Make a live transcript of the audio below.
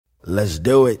Let's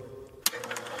do it.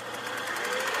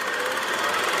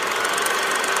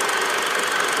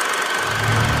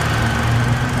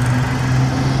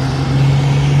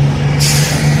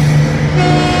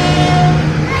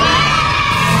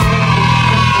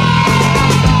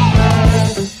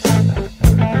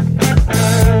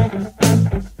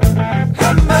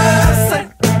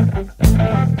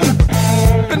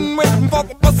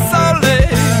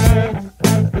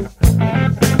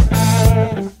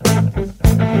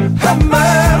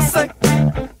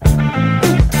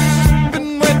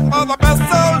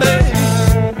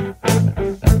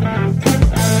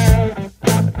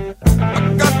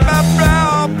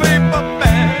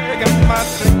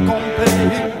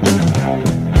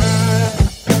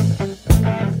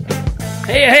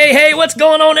 What's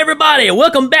going on, everybody?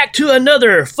 Welcome back to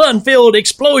another fun-filled,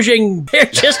 explosion,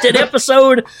 bare-chested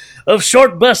episode of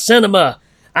Short Bus Cinema.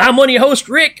 I'm one of your hosts,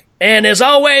 Rick, and as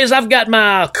always, I've got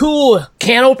my cool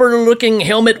can-opener-looking,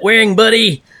 helmet-wearing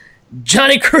buddy,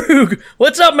 Johnny Krug.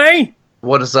 What's up, man?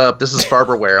 What is up? This is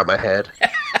Farberware on my head.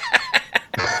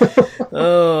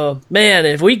 Oh, man,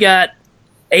 if we got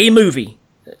a movie,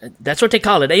 that's what they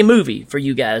call it, a movie for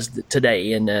you guys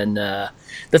today, and the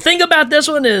thing about this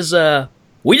one is,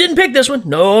 we didn't pick this one.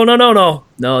 No,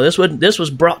 this was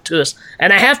brought to us.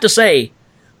 And I have to say,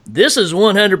 this is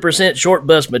 100% short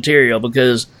bus material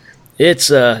because it's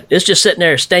just sitting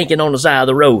there stinking on the side of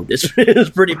the road. It's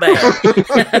pretty bad.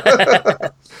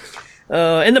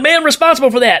 And the man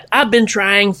responsible for that, I've been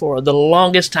trying for the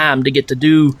longest time to get to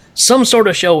do some sort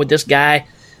of show with this guy.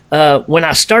 When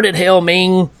I started Hail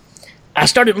Ming, I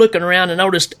started looking around and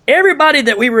noticed everybody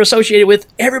that we were associated with,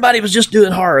 everybody was just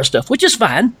doing horror stuff, which is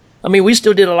fine. I mean, we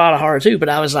still did a lot of horror too, but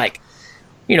I was like,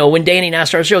 you know, when Danny and I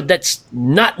started the show, that's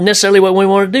not necessarily what we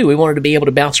wanted to do. We wanted to be able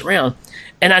to bounce around.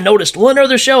 And I noticed one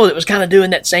other show that was kind of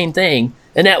doing that same thing,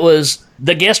 and that was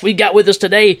the guest we got with us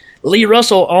today, Lee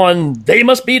Russell, on They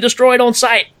Must Be Destroyed on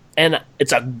Sight. And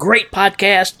it's a great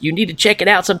podcast. You need to check it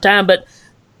out sometime. But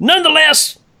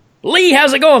nonetheless, Lee,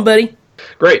 how's it going, buddy?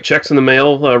 Great. Checks in the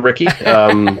mail, Ricky,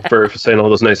 for saying all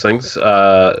those nice things.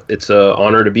 It's an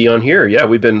honor to be on here. Yeah,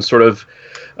 we've been sort of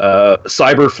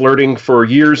cyber flirting for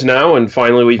years now, and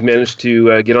finally we've managed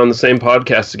to get on the same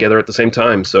podcast together at the same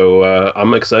time, so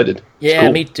I'm excited. Yeah,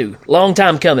 cool. Me too. Long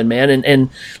time coming, man, and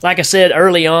like I said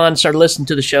early on, started listening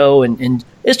to the show, and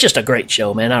it's just a great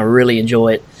show, man. I really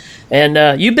enjoy it,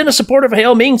 and you've been a supporter of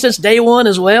Hail Ming since day one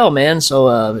as well, man,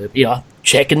 so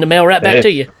checking the mail right back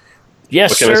to you.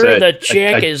 Yes, sir, the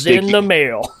check is in the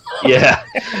mail. Yeah.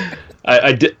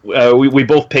 I did. We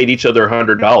both paid each other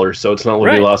 $100, so it's not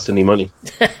like we lost any money.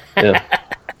 Yeah.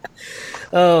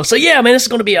 So yeah, man, this is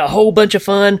going to be a whole bunch of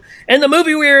fun. And the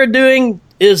movie we're doing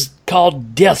is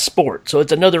called Death Sport. So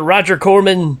it's another Roger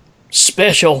Corman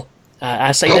special.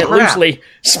 I say that loosely.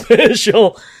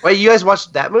 Special. Wait, you guys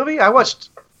watched that movie? I watched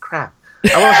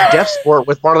Death Sport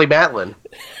with Marlee Matlin.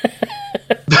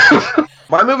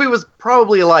 My movie was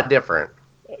probably a lot different.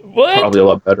 What? Probably a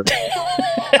lot better.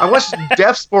 I watched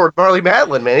Death Sport, Marlee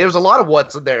Matlin, man. There was a lot of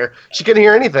what's in there. She couldn't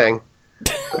hear anything.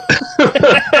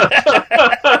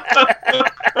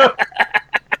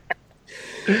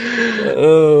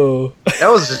 Oh. That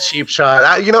was a cheap shot.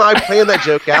 I planned that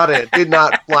joke out and it did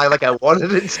not fly like I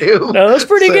wanted it to. No, that's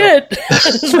pretty good.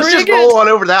 Let's just roll on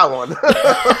over that one.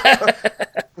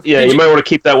 Yeah, you might want to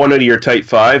keep that one out of your tight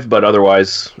five, but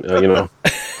otherwise,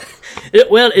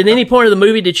 Well, at any point of the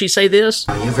movie, did she say this?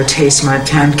 You ever taste my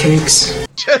pancakes?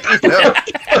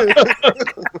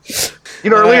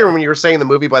 Earlier when you were saying the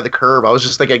movie by the curb, I was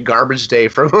just thinking Garbage Day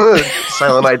from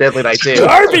Silent Night, Deadly Night 2.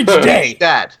 Garbage Day!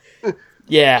 That.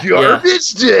 Yeah.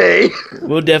 Garbage Day!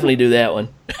 We'll definitely do that one.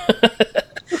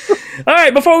 All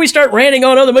right, before we start ranting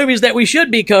on other movies that we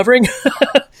should be covering,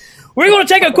 we're going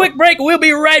to take a quick break. We'll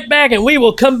be right back, and we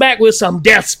will come back with some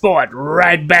Death Sport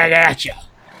right back at you.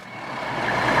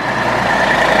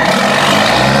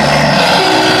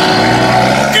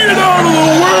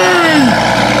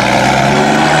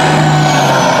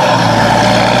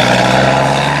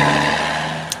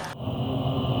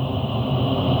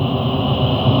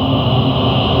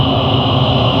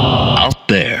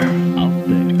 There,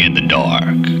 in the dark,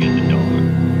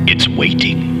 it's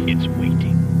waiting.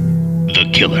 The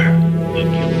killer,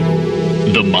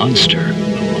 the monster,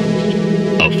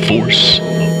 a force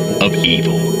of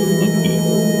evil.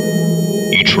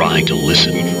 You try to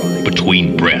listen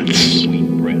between breaths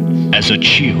as a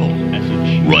chill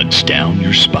runs down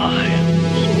your spine.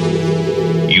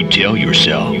 You tell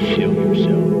yourself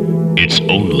it's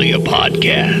only a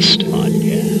podcast,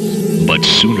 but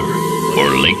sooner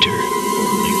or later,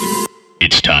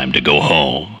 it's time to go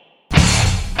home.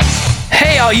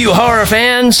 Hey, all you horror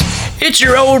fans! It's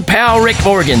your old pal Rick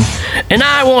Morgan, and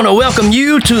I want to welcome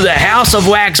you to the House of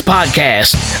Wax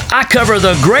podcast. I cover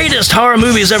the greatest horror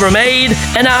movies ever made,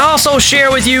 and I also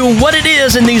share with you what it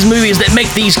is in these movies that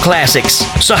make these classics.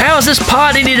 So how is this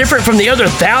pod any different from the other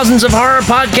thousands of horror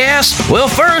podcasts? Well,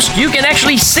 first, you can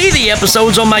actually see the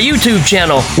episodes on my YouTube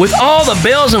channel with all the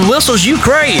bells and whistles you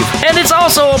crave. And it's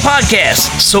also a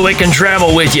podcast, so it can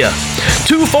travel with you.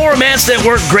 Two formats that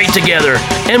work great together,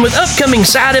 and with upcoming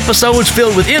side episodes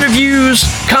filled with interviews,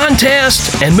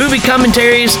 contests, and movie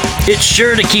commentaries, it's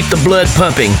sure to keep the blood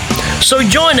pumping. So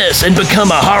join us and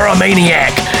become a horror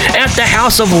maniac at the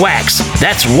House of Wax.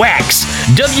 That's Wax,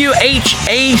 WHACKS,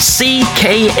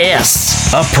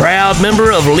 a proud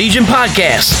member of Legion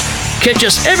Podcast. Catch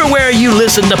us everywhere you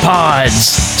listen to pods.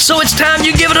 So it's time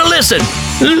you give it a listen.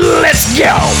 Let's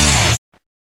go!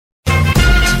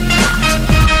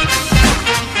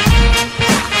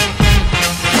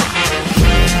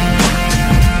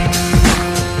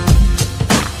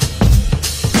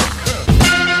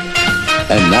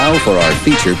 And now for our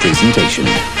feature presentation.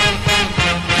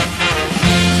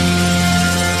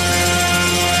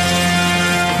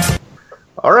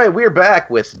 All right, we're back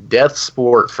with Death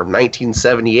Sport from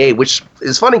 1978, which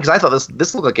is funny because I thought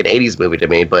this looked like an 80s movie to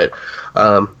me, but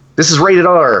this is rated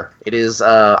R. It is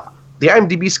the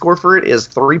IMDb score for it is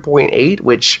 3.8,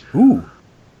 which I'm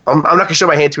not going to show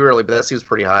my hand too early, but that seems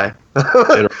pretty high.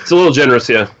 It's a little generous,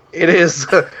 yeah. It is.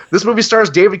 This movie stars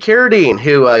David Carradine,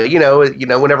 who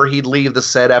whenever he'd leave the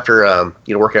set after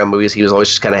working on movies, he was always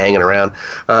just kind of hanging around.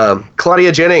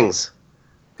 Claudia Jennings.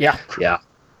 Yeah.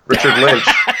 Richard Lynch.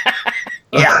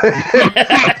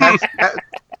 Yeah.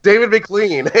 David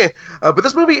McLean. But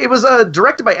this movie, it was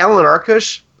directed by Alan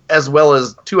Arkush, as well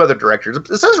as two other directors.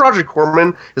 It says Roger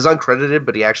Corman is uncredited,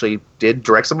 but he actually did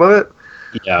direct some of it.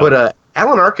 Yeah. But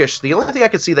Alan Arkush, the only thing I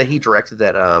could see that he directed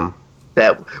that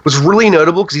was really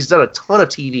notable, because he's done a ton of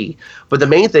TV, but the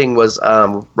main thing was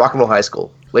Rock and Roll High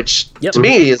School, which to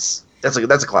me that's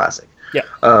a classic. Yeah.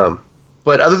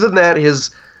 But other than that,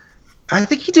 I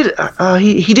think he did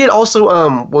he did also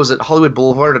what was it, Hollywood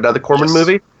Boulevard, another Corman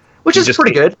movie, which is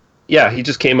pretty good. Yeah, he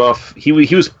just came off. He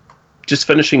was just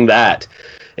finishing that,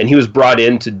 and he was brought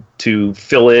in to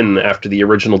fill in after the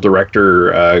original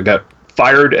director got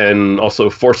fired and also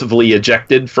forcibly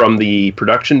ejected from the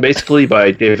production, basically, by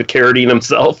David Carradine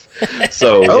himself.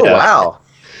 So, wow.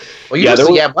 Well, you have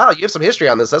some history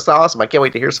on this. That's awesome. I can't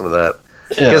wait to hear some of that.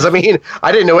 Because, I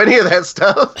didn't know any of that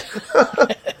stuff.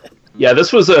 Yeah,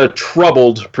 this was a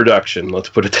troubled production, let's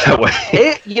put it that way.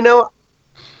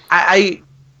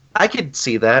 I could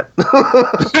see that.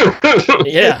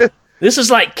 Yeah. This is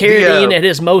like Carradine at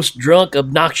his most drunk,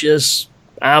 obnoxious,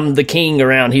 I'm the king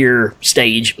around here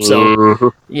stage.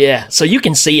 So, yeah. So you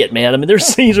can see it, man. There's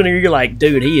scenes when you're like,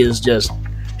 dude, he is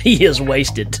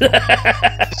wasted.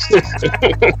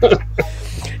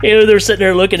 They're sitting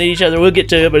there looking at each other. We'll get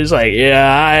to it, but it's like, yeah,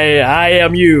 I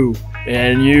am you,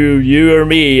 and you are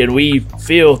me, and we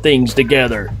feel things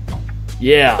together.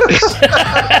 Yeah.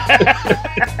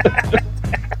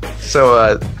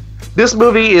 So, this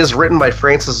movie is written by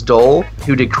Francis Dole,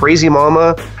 who did Crazy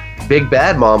Mama, Big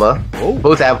Bad Mama.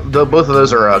 Both of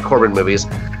those are Corman movies.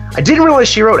 I didn't realize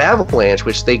she wrote Avalanche,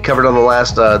 which they covered on the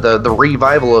last the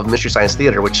revival of Mystery Science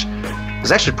Theater, which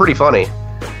is actually pretty funny.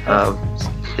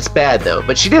 It's bad though,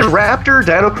 but she did Raptor,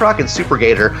 Dino Croc, and Super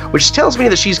Gator, which tells me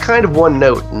that she's kind of one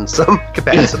note in some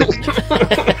capacity.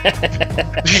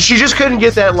 She just couldn't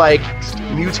get that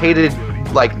mutated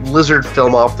lizard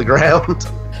film off the ground.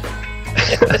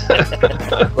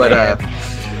 But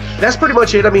that's pretty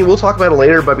much it. We'll talk about it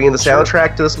later, but being the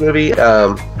soundtrack to this movie,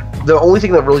 the only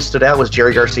thing that really stood out was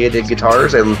Jerry Garcia did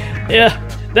guitars, and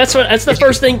that's the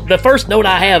first thing. The first note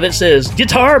I have, it says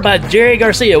guitar by Jerry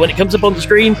Garcia when it comes up on the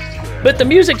screen, but the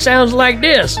music sounds like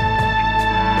this.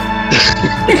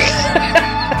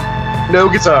 No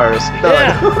guitars.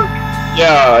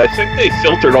 Yeah, I think they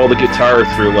filtered all the guitar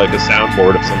through a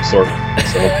soundboard of some sort.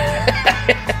 So.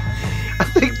 I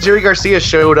think Jerry Garcia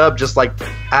showed up just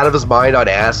out of his mind on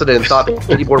acid and thought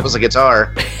the keyboard was a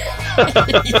guitar.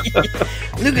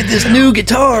 Look at this new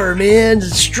guitar, man.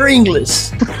 It's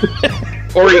stringless.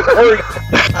 or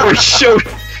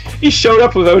he showed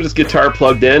up without his guitar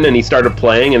plugged in, and he started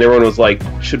playing, and everyone was like,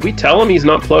 should we tell him he's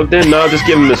not plugged in? No, just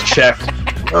give him his check.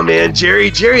 Oh, man,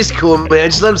 Jerry's cool, man.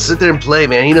 Just let him sit there and play,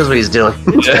 man. He knows what he's doing.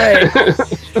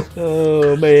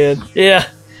 Oh, man. Yeah.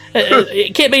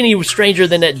 It can't be any stranger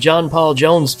than that John Paul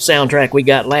Jones soundtrack we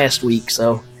got last week,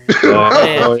 so.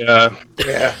 Yeah.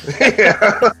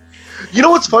 You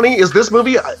know what's funny is this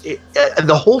movie,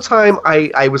 the whole time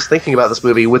I was thinking about this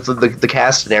movie with the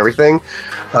cast and everything,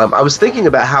 I was thinking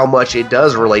about how much it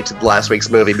does relate to last week's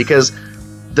movie, because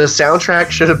The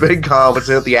soundtrack should have been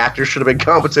competent. The actors should have been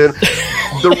competent.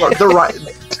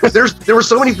 There were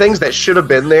so many things that should have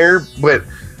been there, but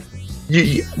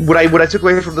what I took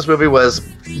away from this movie was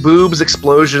boobs,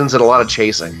 explosions, and a lot of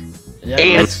chasing,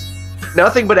 and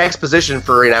nothing but exposition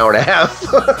for an hour and a half.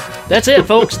 That's it,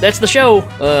 folks. That's the show.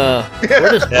 Where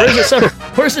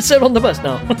does it sit on the bus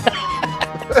now?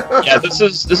 Yeah, this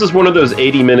is one of those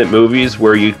 80-minute movies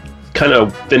where you kind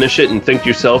of finish it and think to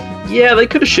yourself, yeah, they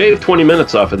could have shaved 20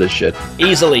 minutes off of this shit.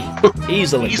 Easily.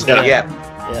 Yeah.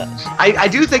 I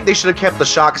do think they should have kept the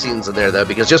shock scenes in there though,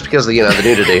 because of the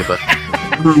nudity. But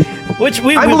which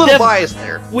I'm a little biased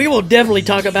there. We will definitely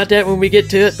talk about that when we get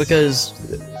to it, because,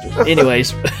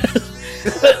 anyways.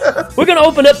 But we're gonna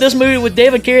open up this movie with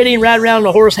David Carradine riding around on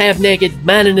a horse half naked,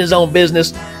 minding his own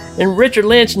business, and Richard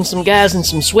Lynch and some guys in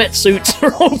some sweatsuits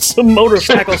are on some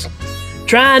motorcycles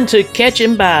trying to catch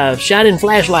him by shining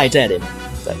flashlights at him.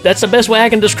 That's the best way I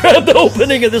can describe the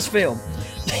opening of this film.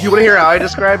 You want to hear how I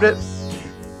described it?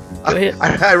 Go ahead.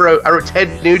 I wrote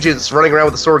Ted Nugent's running around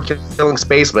with a sword killing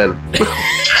spacemen.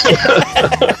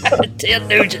 Ted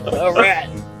Nugent, all right.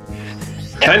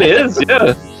 Kind of is,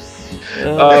 yeah.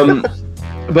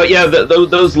 But yeah,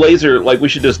 those laser, we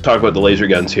should just talk about the laser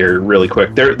guns here really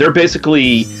quick. They're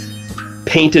basically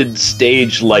painted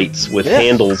stage lights with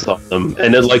handles on them,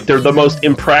 and then they're the most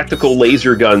impractical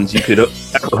laser guns you could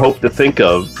ever hope to think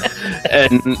of.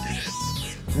 And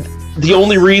the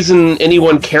only reason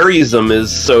anyone carries them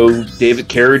is so David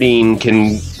Carradine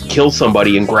can kill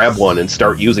somebody and grab one and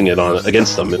start using it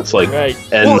against them. It's right.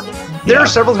 And there are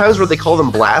several times where they call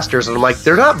them blasters, and I'm like,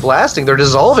 they're not blasting, they're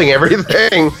dissolving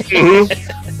everything.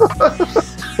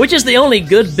 Which is the only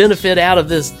good benefit out of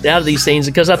these scenes,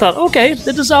 because I thought, okay,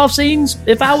 the dissolve scenes,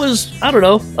 if I was,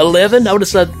 11, I would have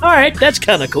said, all right, that's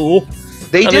kind of cool.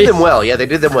 They did them well. Yeah, they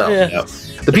did them well. Yeah.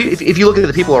 If you look at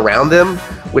the people around them,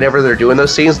 whenever they're doing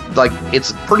those scenes,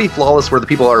 it's pretty flawless where the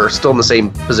people are still in the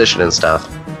same position and stuff.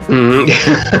 Mm-hmm.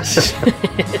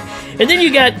 And then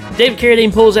you got David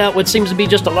Carradine pulls out what seems to be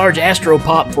just a large astro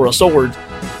pop for a sword.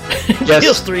 Yes.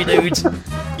 Kills 3 dudes.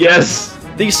 Yes.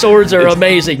 These swords are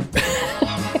amazing.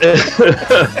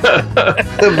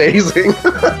 Amazing.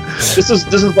 This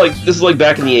is like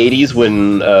back in the 80s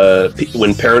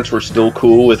when parents were still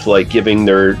cool with giving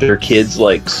their kids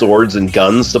swords and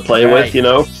guns to play with,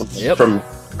 from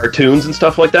cartoons and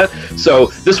stuff like that. So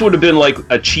this would have been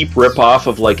a cheap ripoff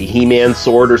of a He-Man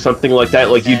sword or something like that.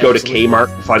 You'd go to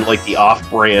Kmart and find the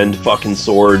off-brand fucking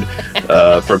sword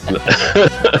from.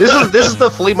 This is the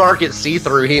flea market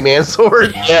see-through He-Man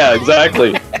sword. Yeah,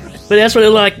 exactly. But that's what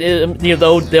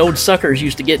the old suckers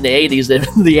used to get in the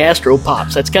 80s, the Astro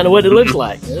Pops. That's kind of what it looks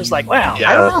like. It's wow.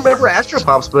 Yeah. I don't remember Astro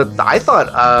Pops, but I thought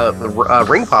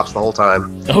Ring Pops the whole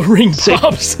time. Oh, Ring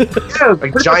Pops. Yeah,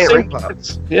 giant Ring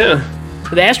Pops. Yeah.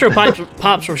 The Astro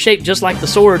Pops were shaped just like the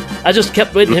sword. I just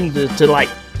kept waiting him to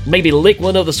maybe lick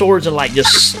one of the swords and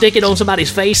just stick it on somebody's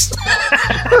face.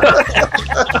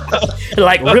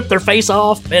 And rip their face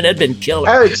off, man, it'd been killer.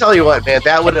 I would tell you what, man,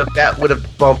 that would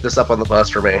have bumped this up on the bus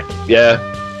for me. Yeah.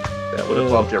 That would have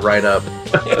bumped it right up.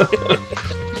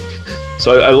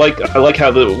 So I like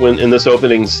how when in this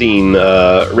opening scene,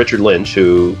 Richard Lynch,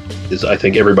 who is I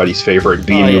think everybody's favorite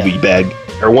B-movie bag,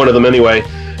 or one of them anyway,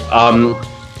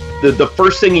 the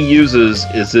first thing he uses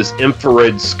is this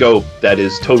infrared scope that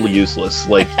is totally useless.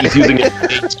 He's using it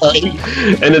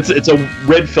and it's a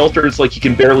red filter. It's you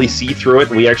can barely see through it,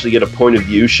 and we actually get a point of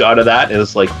view shot of that, and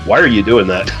it's why are you doing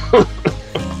that?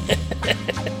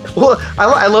 Well,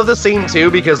 I love this scene too,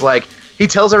 because he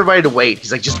tells everybody to wait. He's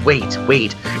just wait,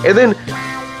 and then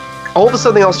all of a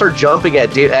sudden they all start jumping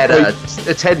at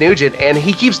Ted Nugent, and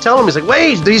he keeps telling him, he's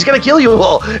wait, he's gonna kill you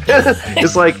all.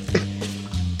 It's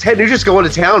Ted Nugent's going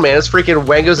to town, man. It's freaking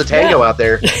Wango's a Tango out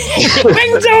there.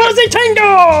 Wango's a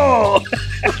Tango!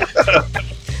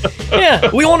 Yeah,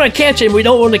 we want to catch him. We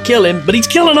don't want to kill him, but he's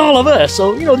killing all of us.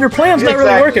 So, their plan's not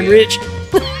really working, Rich.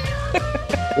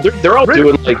 They're all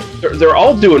doing they're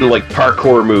all doing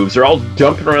parkour moves. They're all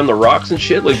jumping around the rocks and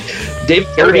shit. Dave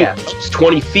Carradine jumps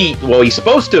 20 feet. Well, he's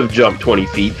supposed to have jumped 20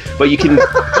 feet, but you can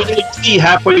see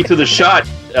halfway through the shot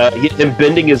him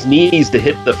bending his knees to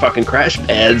hit the fucking crash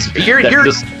pads. You're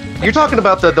talking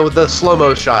about the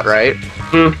slow-mo shot, right?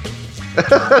 Hmm.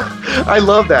 I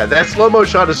love that. That slow-mo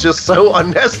shot is just so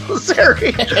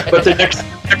unnecessary. But the next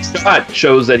shot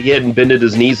shows that he hadn't bended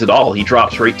his knees at all. He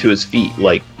drops right to his feet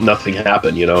like nothing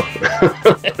happened,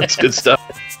 That's good stuff.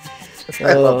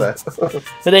 I love that.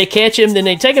 But they catch him, then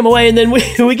they take him away, and then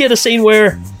we get a scene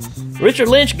where Richard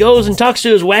Lynch goes and talks to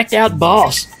his whacked-out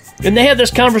boss. And they have this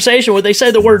conversation where they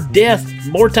say the word death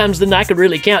more times than I could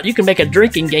really count. You can make a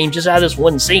drinking game just out of this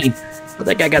one scene. But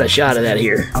that guy got a shot of that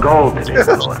here. Gold today,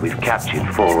 my lord. We've captured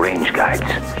 4 range guides.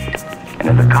 And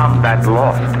in the combat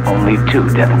lost, only 2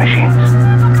 death machines.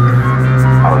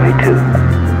 Only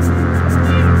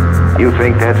 2. You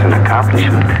think that's an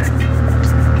accomplishment?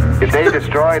 If they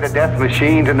destroy the death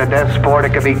machines in the death sport,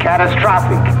 it could be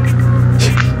catastrophic.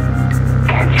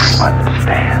 Can't you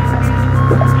understand?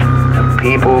 The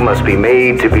people must be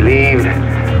made to believe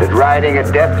that riding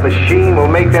a death machine will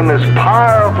make them as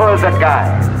powerful as a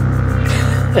guy.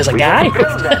 As a guy?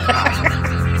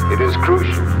 It is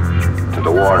crucial to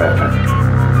the war effort.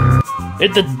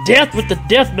 It's the death with the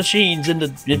death machines, and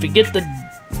if we get the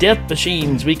death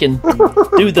machines, we can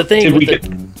do the thing with it.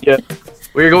 Yeah.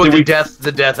 We're going to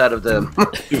the death out of them.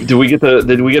 Did we get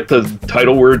the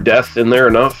title word death in there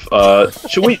enough?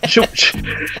 Should we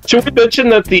mention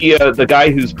that the guy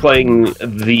who's playing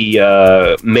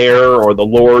the mayor or the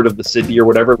lord of the city or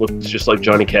whatever looks just like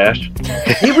Johnny Cash?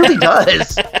 He really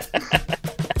does.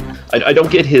 I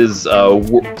don't get his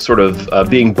sort of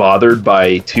being bothered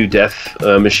by 2 death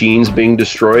machines being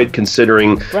destroyed,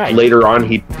 considering later on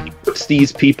he puts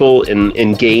these people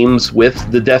in games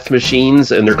with the death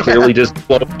machines, and they're clearly just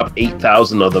blowing up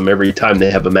 8,000 of them every time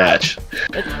they have a match.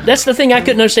 That's the thing I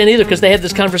couldn't understand either, because they had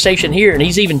this conversation here, and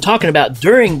he's even talking about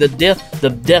during the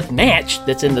death match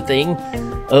that's in the thing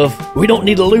of we don't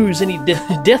need to lose any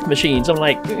death machines. I'm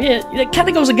like, yeah, it kind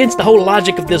of goes against the whole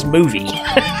logic of this movie.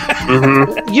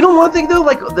 Mm-hmm. You know, one thing though,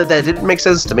 like that didn't make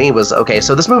sense to me was, okay,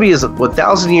 so this movie is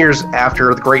 1,000 years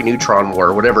after the Great Neutron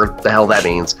War, whatever the hell that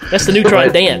means. That's the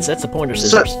neutron dance. That's the Pointer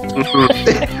Sisters.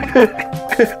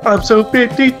 I'm so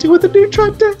 52 with the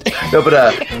neutron dance. No,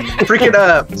 but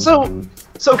so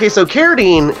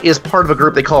Carradine is part of a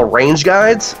group they call Range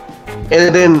Guides,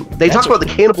 and then they talk about the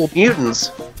cannibal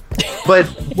mutants. But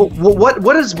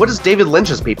what is David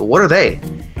Lynch's people? What are they?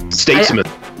 Statesmen.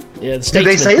 Yeah, the Did statesmen.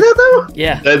 they say that though?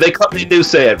 Yeah. They do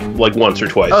say it like once or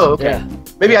twice. Oh, okay. Yeah.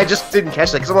 Maybe I just didn't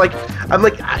catch that because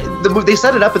they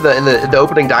set it up in the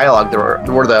opening dialogue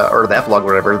or the epilogue or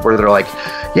whatever, where they're like,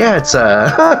 yeah,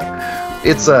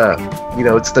 it's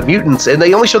the mutants, and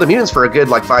they only show the mutants for a good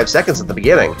 5 seconds at the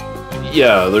beginning.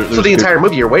 Yeah. So the entire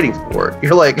movie you're waiting for.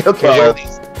 You're like, okay.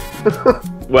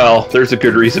 Well, there's a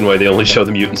good reason why they only show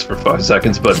the mutants for 5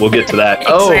 seconds, but we'll get to that.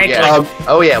 Oh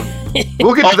yeah.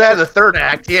 We'll get to that in the third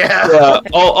act. Yeah.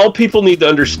 All people need to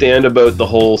understand about the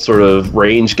whole sort of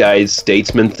range guides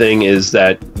statesman thing is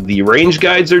that the range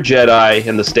guides are Jedi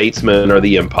and the statesmen are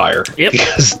the Empire. Yep.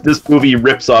 Because this movie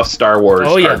rips off Star Wars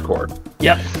hardcore.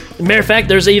 Yep. Matter of fact,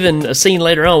 there's even a scene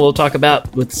later on we'll talk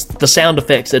about with the sound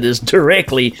effects that is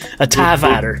directly a TIE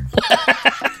fighter.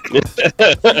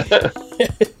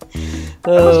 I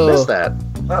must miss that.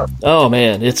 Oh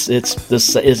man, it's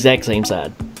the exact same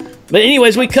side. But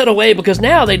anyways, we cut away because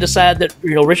now they decide that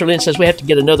Richard Lynch says we have to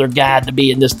get another guide to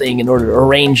be in this thing in order to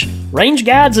arrange range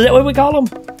guides. Is that what we call them?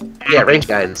 Yeah, Range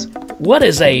Guides.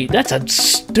 That's a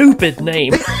stupid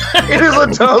name. It is a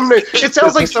dumb name. It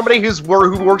sounds like somebody who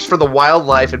works for the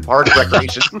wildlife and park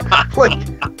recreation.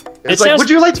 Would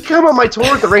you like to come on my tour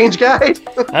with the Range Guide?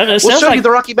 We'll show you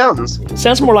the Rocky Mountains. It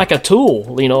sounds more like a tool,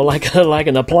 like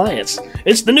an appliance.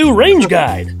 It's the new Range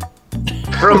Guide.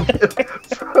 From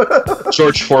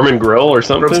George Foreman Grill or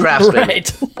something? From Craftsman. Right.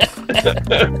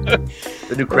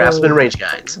 The new Craftsman Range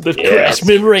Guides. The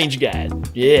Craftsman Range Guide.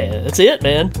 Yeah, that's it,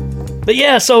 man. But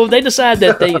yeah, so they decide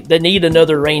that they need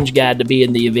another range guide to be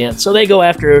in the event. So they go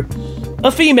after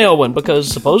a female one because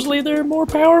supposedly they're more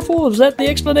powerful. Is that the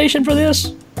explanation for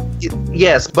this?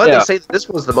 Yes, but they say that this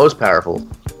one's the most powerful.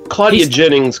 Claudia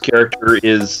Jennings' character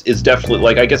is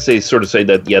definitely, I guess they sort of say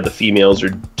that, the females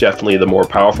are definitely the more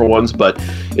powerful ones, but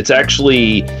it's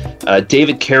actually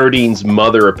David Carradine's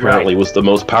mother apparently was the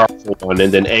most powerful one,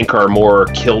 and then Ankar Moore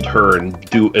killed her in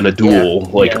a duel.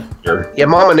 Yeah,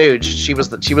 Mama Nuge. She was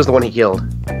the one he killed.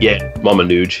 Yeah, Mama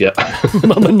Nuge, yeah.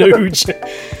 Mama Nuge.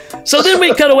 So then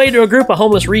we cut away to a group of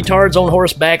homeless retards on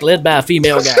horseback led by a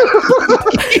female guy.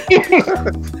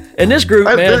 And this group,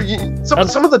 man...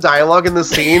 Some of the dialogue in this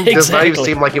scene does not even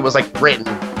seem like it was written.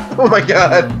 Oh my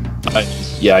god.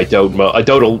 I don't know.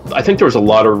 I think there was a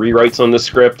lot of rewrites on this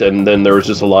script, and then there was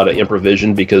just a lot of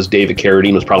improvisation because David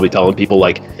Carradine was probably telling people,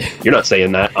 you're not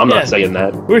saying that. I'm not saying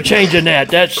that. We're changing that.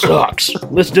 That sucks.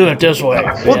 Let's do it this way.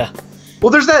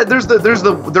 Well, there's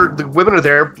the women are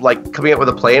there coming up with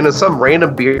a plan, and some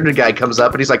random bearded guy comes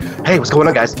up and he's like, "Hey, what's going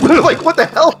on, guys?" They're like, "What the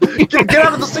hell? Get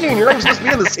out of the scene! You're not even supposed to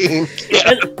be in the scene."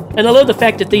 And I love the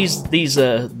fact that these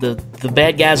the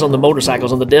bad guys on the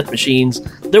motorcycles on the death machines,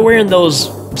 they're wearing those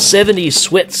 70s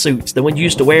sweatsuits, the ones you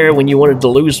used to wear when you wanted to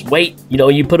lose weight.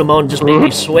 You put them on just make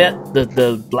you sweat.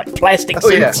 The plastic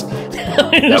suits. Yeah.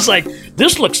 It's like,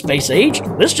 this looks space age.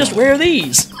 Let's just wear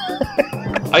these.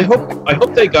 I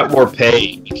hope they got more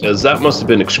pay, because that must have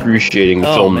been excruciating to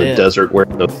film in the desert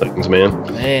wearing those things, man.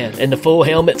 Man, and the full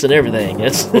helmets and everything.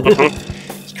 It's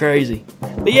it's crazy.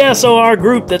 But yeah, so our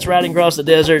group that's riding across the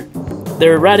desert,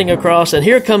 they're riding across, and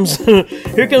here comes the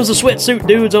sweatsuit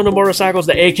dudes on the motorcycles,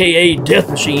 the AKA Death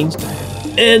Machines.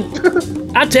 And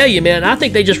I tell you, man, I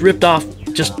think they just ripped off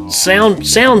just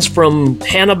sounds from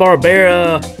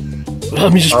Hanna-Barbera. I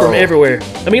mean, just from everywhere.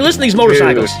 I mean, listen to these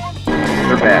motorcycles. Dude,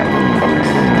 they're bad.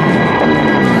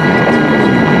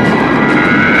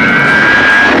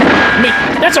 I mean,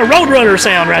 that's a Roadrunner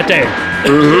sound right there.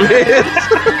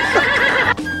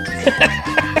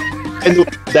 And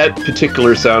that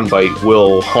particular soundbite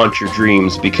will haunt your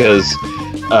dreams, because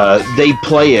they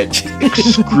play it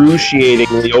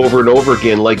excruciatingly over and over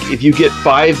again. Like, if you get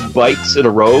 5 bikes in a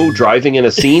row driving in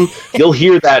a scene, you'll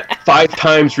hear that 5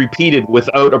 times repeated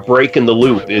without a break in the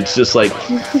loop. It's just like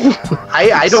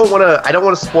I don't want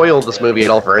to spoil this movie at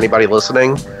all for anybody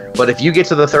listening, but if you get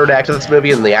to the third act of this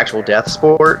movie and the actual death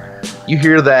sport, you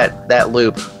hear that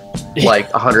loop like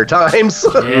 100 times.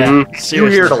 Yeah, you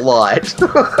hear it a lot.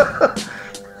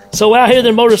 So out here,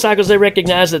 their motorcycles, they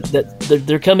recognize that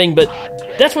they're coming, but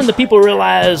that's when the people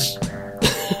realize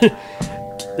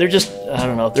they're just, I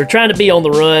don't know, they're trying to be on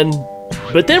the run.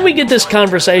 But then we get this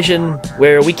conversation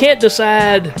where we can't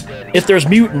decide if there's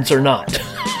mutants or not.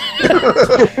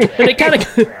 And it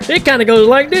kind of goes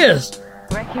like this.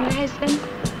 Recognize them?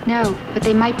 No, but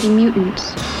they might be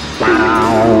mutants.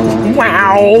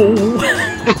 Wow.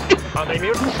 Are they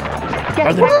mutants?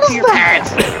 Get back to your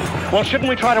that? Well, shouldn't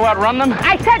we try to outrun them?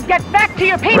 I said get back to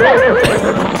your people!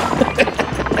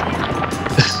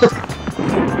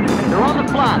 They're on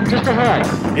the flat, just ahead.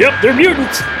 Yep, they're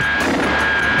mutants.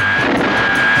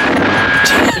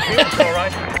 All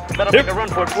right. Better make a run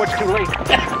for it before it's too late.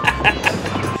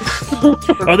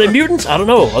 Are they mutants? I don't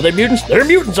know. Are they mutants? They're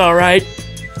mutants, all right.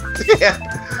 Yeah.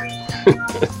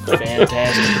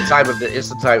 Fantastic.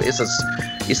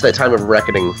 It's that time of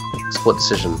reckoning, split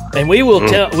decision. And we will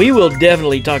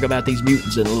definitely talk about these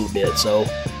mutants in a little bit. So,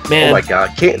 man. Oh my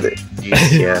God!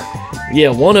 Yeah. Yeah,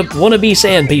 wanna be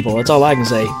sand people. That's all I can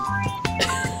say.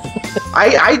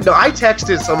 I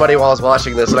texted somebody while I was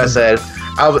watching this, and I said,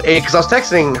 because I was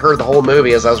texting her the whole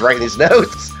movie as I was writing these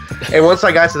notes, and once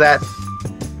I got to that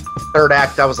third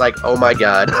act, I was like, oh my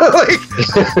God.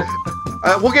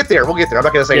 We'll get there. I'm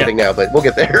not going to say anything now, but we'll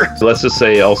get there. So let's just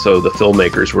say also the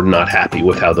filmmakers were not happy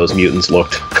with how those mutants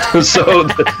looked. So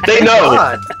they know.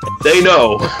 God. They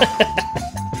know.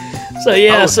 So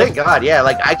yeah. Thank God. Yeah,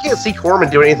 like I can't see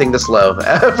Corman doing anything this low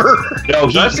ever. No,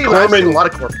 I've seen a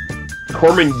lot of Corman.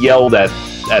 Corman yelled at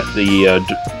the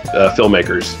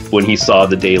filmmakers when he saw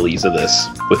the dailies of this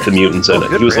with the mutants in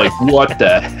it. He was like, "What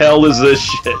the hell is this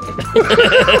shit?"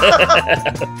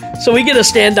 So we get a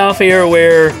standoff here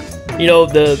where, you know,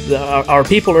 our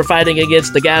people are fighting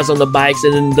against the guys on the bikes,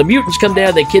 and then the mutants come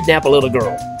down. They kidnap a little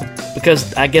girl,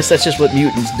 because I guess that's just what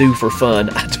mutants do for fun.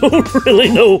 I don't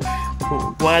really know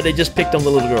why they just picked on the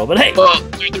little girl, but hey,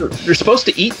 they're supposed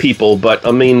to eat people, but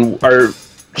I mean,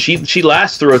 she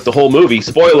lasts throughout the whole movie.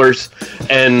 Spoilers,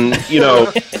 and you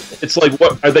know, it's like,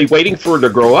 what are they waiting for her to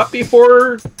grow up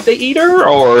before they eat her,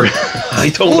 or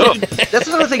I don't know. That's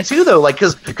another thing too, though. Like,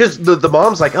 because the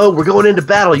mom's like, "Oh, we're going into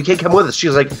battle. You can't come with us."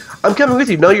 She's like, "I'm coming with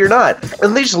you." No, you're not.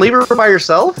 And they just leave her by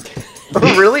herself.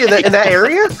 Really, in that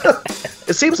area?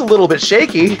 It seems a little bit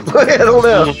shaky. I don't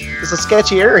know. It's a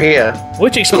sketcy area.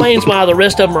 Which explains why the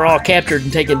rest of them are all captured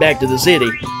and taken back to the city.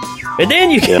 And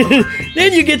then you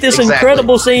get this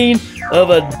incredible scene of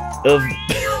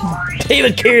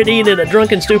David Carradine in a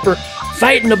drunken stupor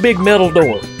fighting a big metal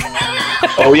door.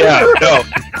 Oh yeah, no.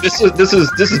 This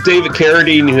is David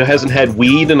Carradine, who hasn't had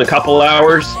weed in a couple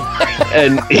hours,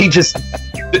 and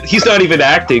he's not even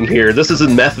acting here. This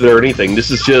isn't method or anything.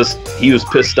 This is just, he was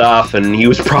pissed off, and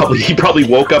he probably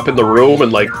woke up in the room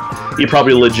and like he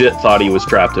probably legit thought he was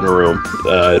trapped in a room.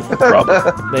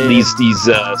 Probably these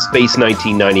Space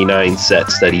 1999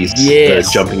 sets that he's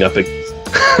jumping up against.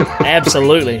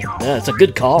 Absolutely, yeah, it's a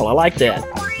good call. I like that.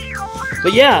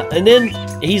 But yeah, and then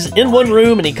he's in one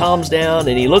room and he calms down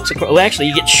and he looks across. Well, actually,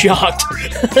 he gets shocked.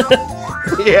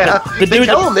 Yeah, they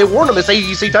tell him, they warn him, they say,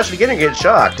 you see touch it again and get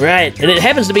shocked. Right, and it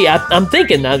happens to be, I'm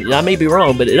thinking, I may be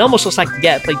wrong, but it almost looks like the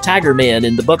guy that played Tiger Man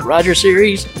in the Buck Rogers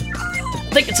series. I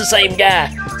think it's the same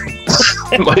guy.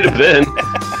 It might have been.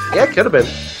 Yeah, it could have been.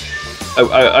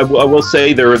 I will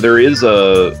say there is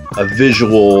a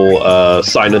visual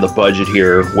sign of the budget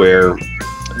here, where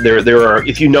there are,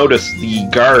 if you notice, the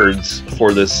guards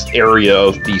for this area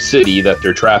of the city that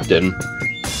they're trapped in,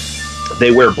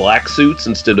 they wear black suits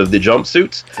instead of the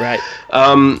jumpsuits. Right.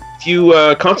 If you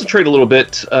concentrate a little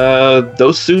bit,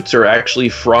 those suits are actually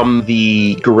from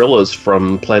the gorillas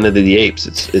from Planet of the Apes.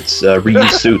 It's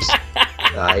reused suits.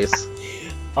 Nice.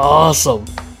 Awesome,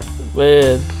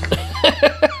 man.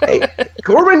 Hey,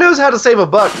 Corman knows how to save a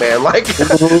buck, man. Like,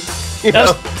 you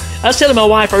know. I was telling my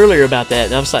wife earlier about that,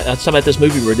 and I was talking about this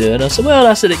movie we're doing.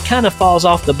 I said, it kind of falls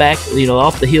off the back,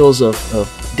 off the heels of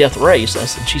Death Race. I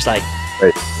said, she's like,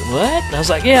 right. What? And I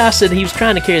was like, yeah. I said, he was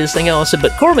trying to carry this thing on. I said,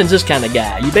 but Corman's this kind of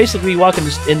guy. You basically walk in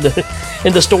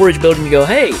the storage building and you go,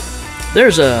 hey,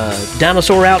 there's a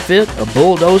dinosaur outfit, a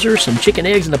bulldozer, some chicken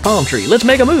eggs, and a palm tree. Let's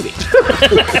make a movie.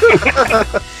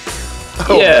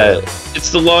 It's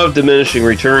the law of diminishing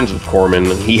returns with Corman.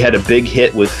 He had a big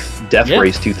hit with Death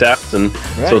Race 2000,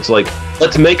 so it's like,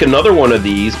 let's make another one of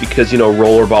these because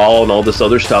Rollerball and all this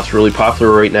other stuff's really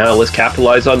popular right now. Let's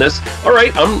capitalize on this. All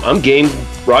right, I'm game,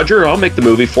 Roger. I'll make the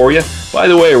movie for you. By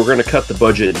the way, we're going to cut the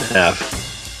budget in half.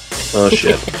 Oh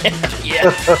shit!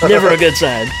 Yeah, never a good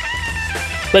sign.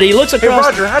 But he looks across.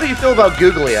 Hey Roger, how do you feel about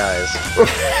googly eyes?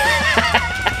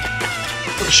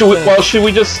 Should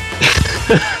we just?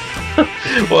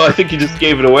 Well, I think you just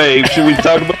gave it away. Should we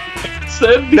talk about it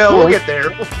instead? No, we'll get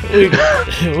there.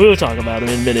 We'll talk about him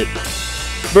in a minute.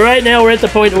 But right now, we're at the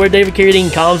point where David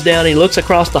Carradine calms down. And he looks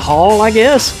across the hall, I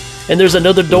guess, and there's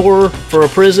another door for a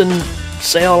prison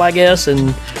cell, I guess,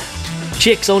 and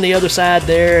chicks on the other side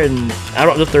there. And I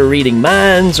don't know if they're reading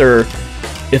minds or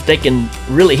if they can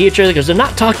really hear each other because they're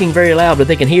not talking very loud, but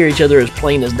they can hear each other as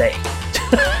plain as day.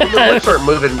 The lips aren't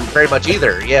moving very much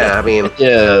either. Yeah, I mean,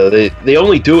 yeah, they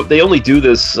only do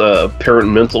this parent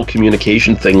mental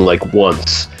communication thing like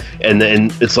once, and then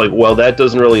it's like, well, that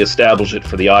doesn't really establish it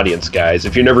for the audience, guys.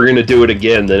 If you're never going to do it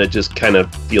again, then it just kind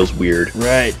of feels weird.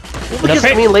 Right. Well, because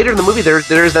I mean, later in the movie, there's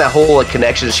that whole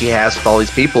connection she has with all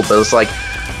these people, but it's like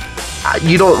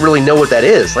you don't really know what that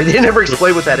is. Like they never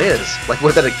explain what that is, like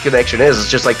what that connection is. It's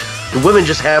just like the women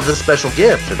just have this special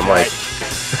gift, and I'm like.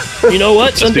 You know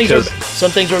what? Some things are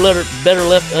better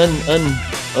left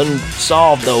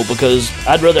unsolved though, because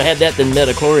I'd rather have that than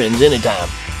metachlorians anytime.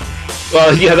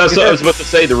 Well, yeah, that's what I was about to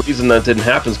say. The reason that didn't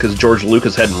happen is because George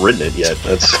Lucas hadn't written it yet.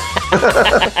 That's.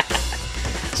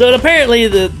 So apparently,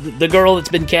 the girl that's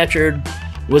been captured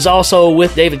was also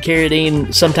with David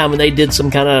Carradine sometime when they did some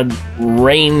kind of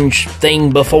range thing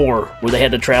before, where they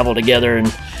had to travel together,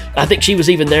 and I think she was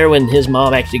even there when his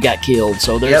mom actually got killed.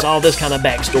 So there's all this kind of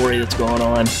backstory that's going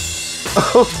on.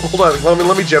 Oh, hold on.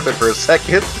 Let me jump in for a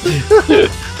second.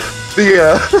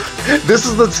 Because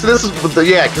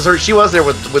she was there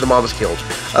when the mom was killed.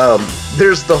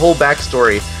 There's the whole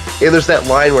backstory, and there's that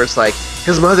line where it's like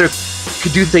his mother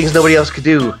could do things nobody else could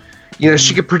do.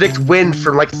 She could predict wind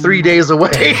from like 3 days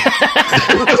away.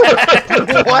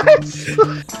 What?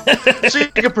 She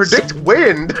could predict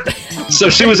wind. So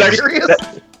she was actually.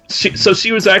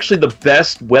 She was actually the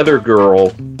best weather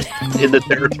girl in the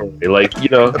territory,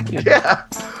 Yeah.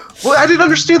 Well, I didn't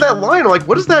understand that line. I'm like,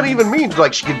 what does that even mean?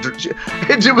 Like,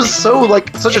 it was so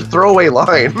such a throwaway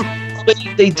line.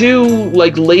 They do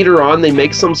later on. They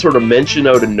make some sort of mention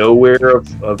out of nowhere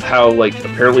of how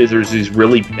apparently there's these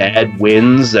really bad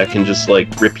winds that can just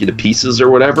rip you to pieces or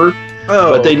whatever.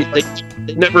 Oh. But they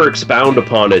never expound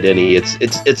upon it any.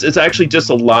 It's actually just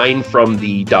a line from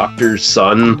the doctor's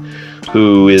son,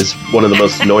 who is one of the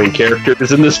most annoying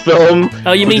characters in this film.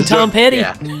 Oh, you mean Tom Petty?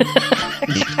 Yeah.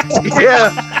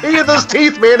 Yeah, he had those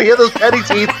teeth, man. He had those petty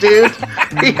teeth, dude.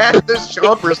 He had those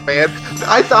chompers, man.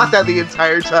 I thought that the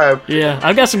entire time. Yeah,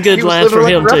 I've got some good lines from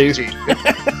him, too.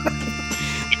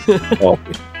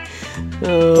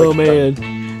 Oh,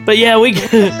 man. But yeah, we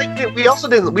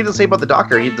didn't say about the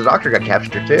doctor. The doctor got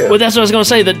captured too. Well, that's what I was going to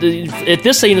say. That at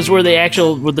this scene is where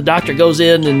where the doctor goes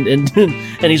in and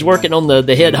he's working on the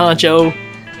head honcho,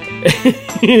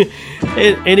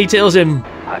 and he tells him,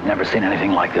 "I've never seen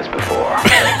anything like this before.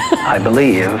 I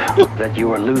believe that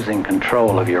you are losing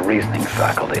control of your reasoning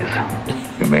faculties."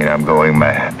 You mean I'm going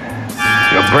mad?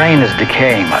 Your brain is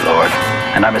decaying, my lord,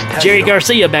 and I must tell Jerry you.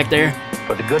 Garcia back there.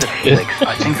 For the good of Felix,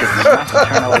 I think that you must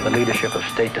turn over the leadership of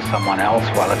state to someone else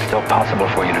while it's still possible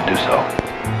for you to do so.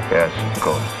 Yes, of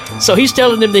course. So he's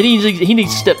telling him that he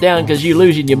needs to step down because you're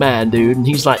losing your mind, dude. And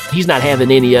he's not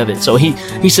having any of it. So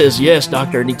he says, "Yes,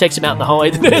 doctor," and he takes him out in the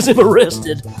hallway and has him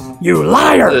arrested. You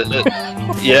liar!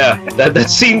 Yeah, that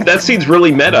scene's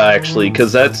really meta actually,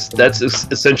 because that's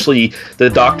essentially the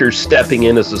doctor stepping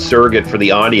in as a surrogate for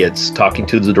the audience, talking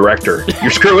to the director.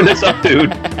 You're screwing this up,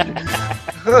 dude.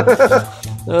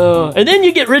 And then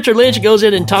you get Richard Lynch goes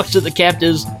in and talks to the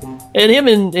captives, and him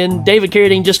and David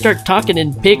Carradine just start talking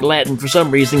in pig Latin for some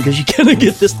reason, because you kind of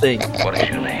get this thing. What is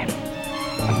your name?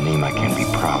 A name I can be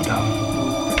proud of.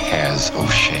 has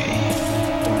O'Shea,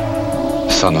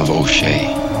 son of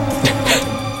O'Shea.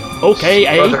 Okay,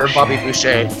 Brother Bobby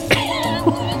Boucher.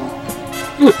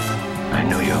 I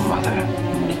know your mother.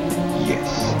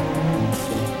 Yes.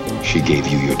 She gave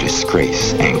you your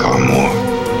disgrace, Angar Moore.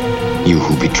 You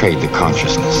who betrayed the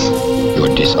consciousness. Your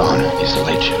dishonor is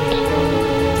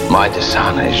legend. My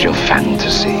dishonor is your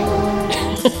fantasy.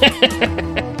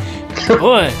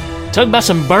 Boy, talk about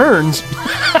some burns.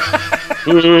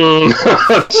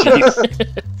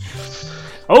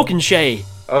 Oakenshay,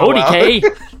 ODK,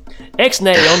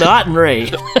 X-Nay on the Ottenray.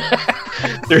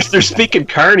 They're speaking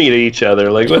Carney to each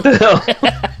other. Like, what the hell?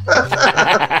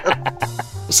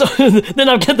 So then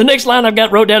I've got the next line I've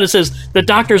got wrote down. It says, the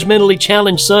doctor's mentally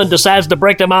challenged son decides to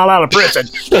break them all out of prison.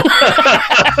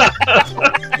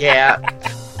 Yeah.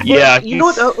 Yeah. You know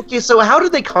what? Okay, so how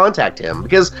did they contact him?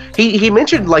 Because he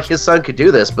mentioned like his son could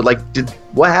do this, but like,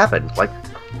 what happened? Like,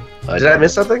 did I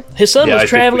miss something? His son was I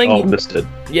traveling. think we all missed it.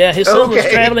 Yeah, his son was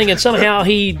traveling, and somehow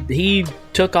he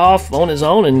took off on his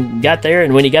own and got there.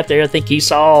 And when he got there, I think he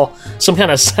saw some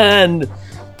kind of sign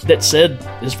that said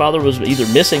his father was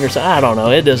either missing or something. I don't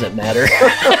know. It doesn't matter.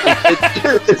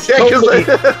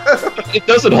 It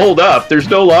doesn't hold up. There's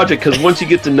no logic because once you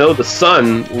get to know the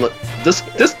son, this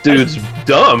dude's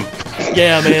dumb.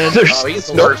 Yeah, man. There's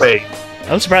he's no way.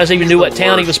 I'm surprised he even knew what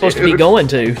town he was supposed to be going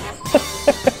to.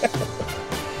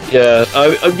 Yeah,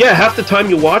 half the time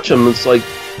you watch them, it's like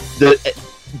the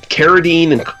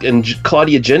Carradine and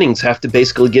Claudia Jennings have to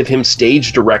basically give him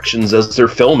stage directions as they're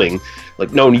filming.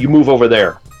 Like, no, you move over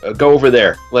there. Go over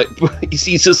there. Like,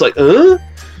 he's just like, and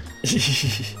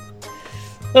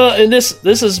this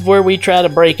is where we try to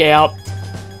break out,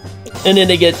 and then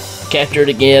they get captured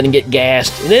again and get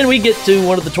gassed, and then we get to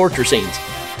one of the torture scenes,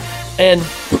 and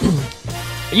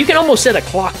you can almost set a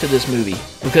clock to this movie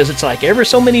because it's like every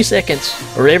so many seconds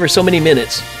or every so many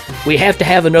minutes we have to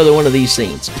have another one of these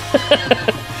scenes.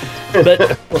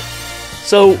 But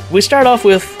so we start off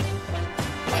with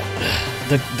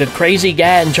the crazy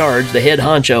guy in charge, the head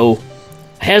honcho,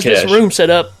 has this room set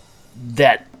up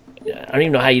that I don't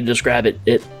even know how you describe it.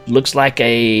 It looks like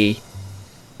a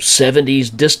 70s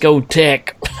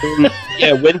discotheque.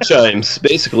 Yeah, wind chimes,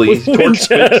 basically. Wind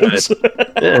chimes.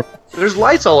 Yeah. There's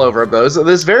lights all over them, though. So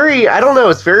this very, I don't know,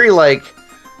 it's very like,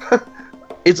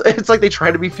 it's like they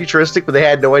tried to be futuristic, but they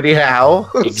had no idea how.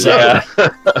 Exactly.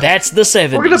 That's the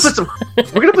 70s.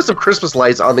 We're gonna put some Christmas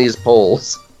lights on these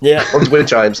poles. Yeah. On the wind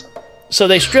chimes. So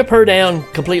they strip her down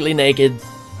completely naked.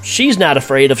 She's not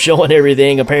afraid of showing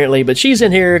everything, apparently, but she's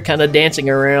in here kind of dancing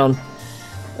around.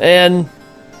 And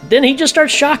then he just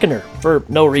starts shocking her for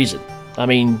no reason. I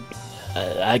mean,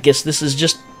 I guess this is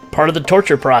just part of the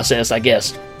torture process, I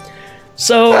guess.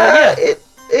 So, yeah.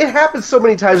 It happens so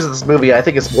many times in this movie, I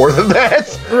think it's more than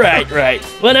that. Right.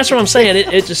 Well, that's what I'm saying.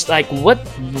 It's just like, what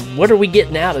are we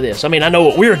getting out of this? I mean, I know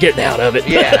what we're getting out of it.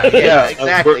 Yeah,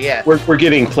 exactly, We're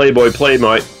getting Playboy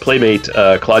Playmate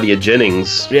Claudia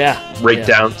Jennings. Yeah. Right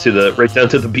down to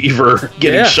the beaver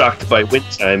getting shocked by wind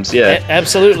chimes. Yeah.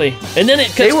 Absolutely. And then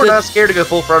they were not scared to go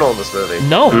full frontal in this movie.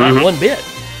 No, not one bit.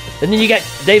 And then you got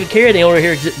David Carradine over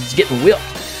here getting whipped.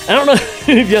 I don't know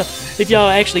if y'all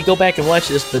actually go back and watch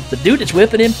this, but the dude that's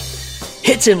whipping him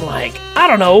hits him like, I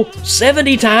don't know,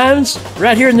 70 times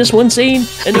right here in this one scene.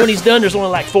 And then when he's done, there's only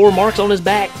like 4 marks on his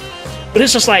back. But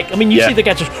it's just like, I mean, you see the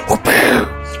guy just,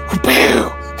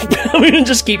 I mean, it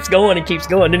just keeps going and keeps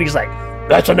going. Then he's like,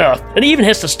 that's enough. And he even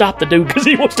has to stop the dude because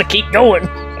he wants to keep going.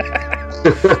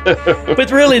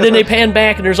 But really, then they pan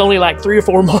back and there's only like 3 or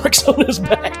 4 marks on his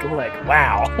back. I'm like,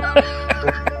 wow.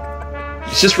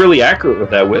 He's just really accurate with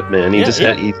that whip, man. He's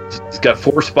got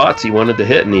 4 spots he wanted to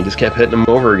hit, and he just kept hitting them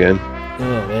over again.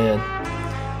 Oh man!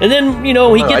 And then he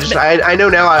gets. I know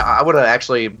now. I want to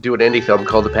actually do an indie film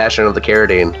called The Passion of the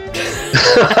Carradine.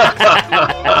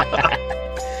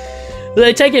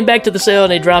 They take him back to the cell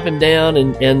and they drop him down,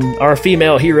 and our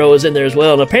female hero is in there as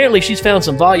well. And apparently, she's found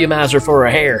some volumizer for her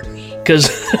hair. Because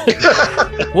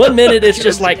 1 minute it's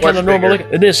just like kind of normal looking,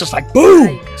 and then it's just like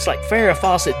boom! It's like Farrah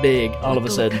Fawcett big all of a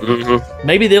sudden. Mm-hmm.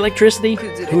 Maybe the electricity?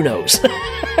 Who knows?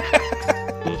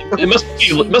 It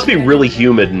must be really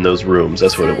humid in those rooms.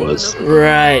 That's what it was.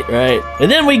 Right. And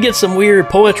then we get some weird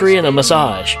poetry and a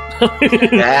massage.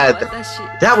 Yeah,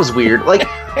 that was weird. Like,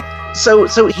 so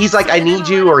he's like, I need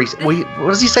you, or what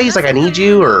does he say? He's like, I need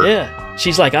you, or yeah.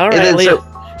 She's like, all right, Leo.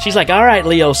 She's like, all right,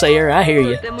 Leo Sayer, I hear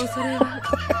you.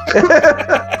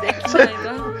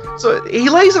 So he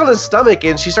lays on his stomach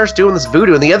and she starts doing this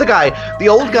voodoo, and the other guy, the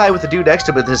old guy with the dude next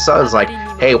to him with his son's like,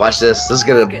 hey, watch this. This is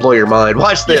gonna blow your mind.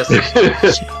 Watch this.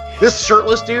 This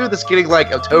shirtless dude that's getting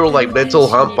like a total like mental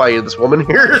hump by this woman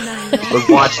here. Let's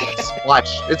watch this. watch.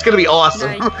 It's gonna be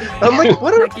awesome. I'm like,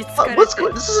 what's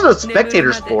going? This isn't a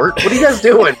spectator sport. What are you guys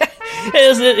doing?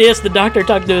 It's the doctor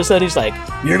talking to his son. He's like,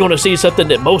 "You're going to see something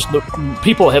that most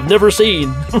people have never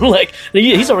seen." Like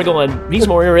he's already going. He's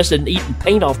more interested in eating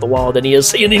paint off the wall than he is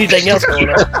seeing anything else going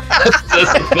on.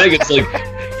 That's the thing. It's like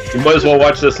you might as well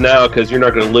watch this now because you're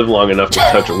not going to live long enough to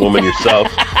touch a woman yourself.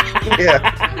 Yeah.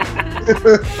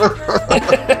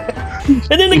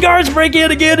 And then the guards break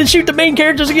in again and shoot the main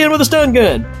characters again with a stun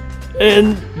gun.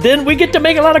 And then we get to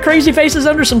make a lot of crazy faces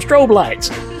under some strobe lights.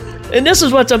 And this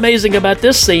is what's amazing about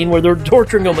this scene where they're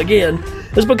torturing them again,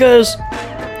 is because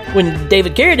when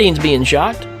David Carradine's being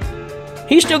shocked,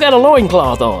 he's still got a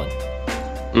loincloth on.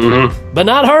 Mm-hmm. But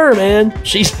not her, man.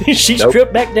 She's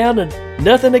stripped back down to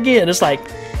nothing again. It's like,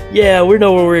 yeah, we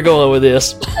know where we're going with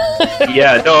this.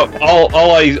 Yeah, no,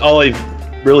 all I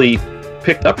really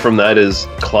picked up from that is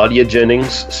Claudia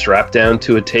Jennings strapped down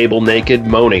to a table naked,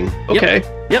 moaning. Okay.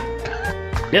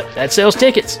 Yep, that sells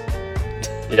tickets.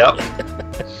 Yep.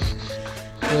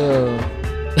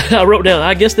 I wrote down,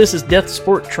 I guess this is death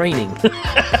sport training.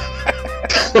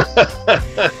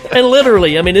 And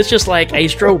literally, I mean, it's just like a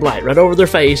strobe light right over their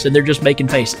face, and they're just making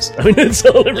faces. I mean, that's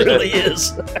all it really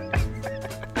is.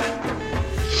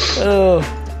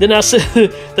 Then I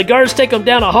said, the guards take them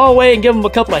down a hallway and give them a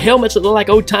couple of helmets that look like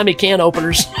old-timey can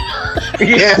openers.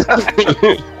 Yeah.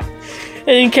 And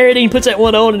then Carradine puts that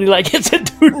one on, and he like hits a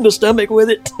dude in the stomach with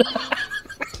it.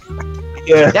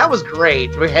 Yeah, that was great.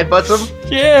 We headbutts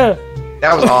him. Yeah,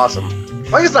 that was awesome.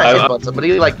 Well, I guess not headbutts him, but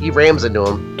he rams into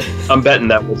him. I'm betting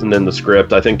that wasn't in the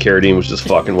script. I think Carradine was just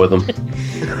fucking with him.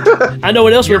 I know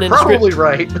what else wasn't in the script. Probably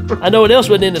right. I know what else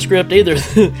wasn't in the script either.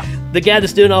 The guy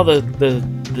that's doing all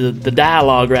the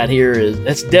dialogue right here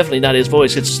that's definitely not his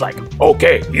voice. It's just like,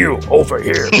 okay, you over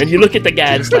here, and you look at the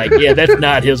guy, and it's like, yeah, that's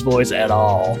not his voice at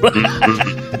all.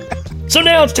 So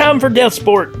now it's time for death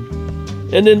sport.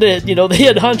 And then the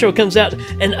head honcho comes out,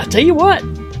 and I tell you what,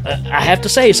 I have to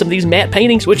say, some of these matte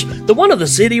paintings, which the one of the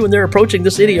city when they're approaching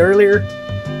the city earlier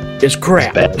is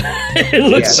crap. It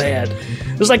looks bad.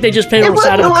 It's like they just painted on the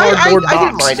side of a cardboard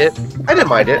box. I didn't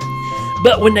mind it.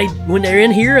 But when they're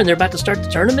in here and they're about to start the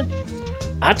tournament,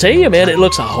 I tell you, man, it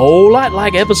looks a whole lot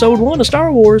like Episode 1 of Star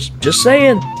Wars. Just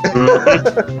saying.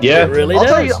 Yeah, it really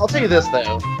does. I'll tell you this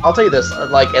though.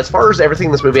 Like, as far as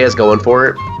everything this movie has going for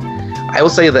it, I will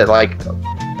say that like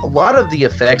a lot of the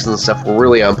effects and stuff were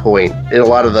really on point. And a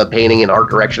lot of the painting and art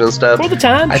direction and stuff. For the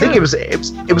time, I think it was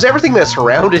everything that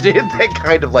surrounded it that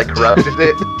kind of like corrupted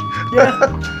it.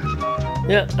 Yeah.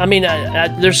 Yeah, I mean,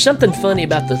 there's something funny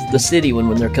about the city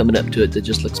when they're coming up to it that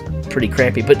just looks pretty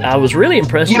crappy. But I was really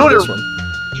impressed with this one.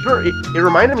 It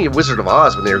reminded me of Wizard of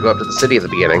Oz when they were going up to the city at the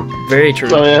beginning. Very true.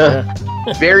 Oh, yeah.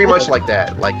 Very much like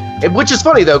that. Which is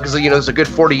funny though, because there's a good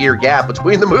 40-year gap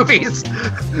between the movies.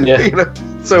 Yeah.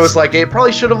 So it's like it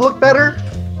probably should have looked better.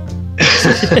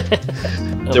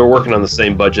 They were working on the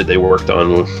same budget they worked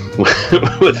on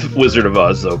with Wizard of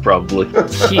Oz, though, probably.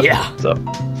 Yeah. So.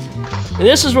 And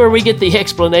this is where we get the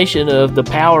explanation of the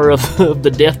power of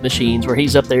the death machines, where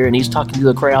he's up there and he's talking to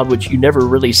the crowd, which you never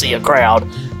really see a crowd.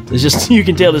 It's just, you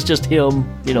can tell it's just him,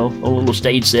 on a little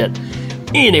stage set.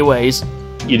 Anyways.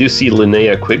 You do see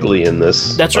Linnea Quigley in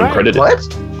this. That's right. Uncredited.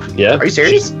 What? Yeah. Are you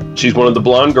serious? She's one of the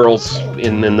blonde girls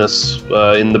in this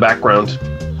in the background.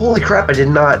 Holy crap! I did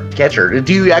not catch her.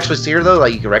 Do you actually see her though?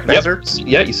 Like you can recognize her?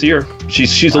 Yeah, you see her.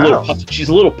 She's Wow.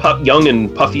 a little young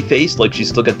and puffy faced, like she's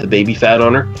still got the baby fat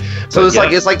on her. So it's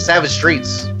like Savage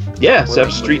Streets. Yeah,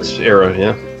 Savage Streets era.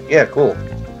 Yeah. Yeah, cool.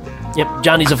 Yep,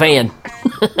 Johnny's a fan.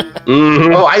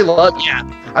 Mm-hmm. Oh, I love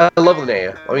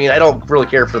Linnea. I mean, I don't really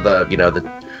care for the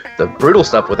the brutal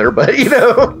stuff with her, but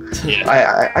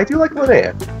I do like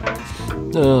Linnea.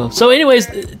 So anyways,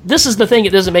 this is the thing.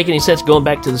 It doesn't make any sense going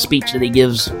back to the speech that he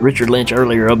gives Richard Lynch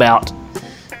earlier about,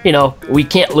 we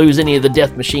can't lose any of the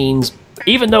death machines,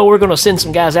 even though we're going to send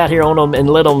some guys out here on them and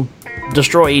let them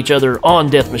destroy each other on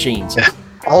death machines.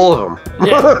 All of them.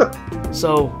 Yeah.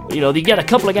 So, you got a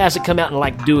couple of guys that come out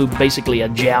and do basically a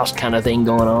joust kind of thing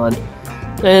going on.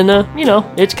 And,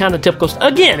 it's kind of typical.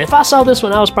 Again, if I saw this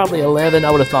when I was probably 11,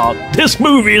 I would have thought, this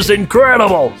movie is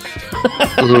incredible.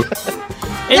 Mm-hmm.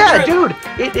 Yeah, dude,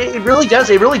 it really does.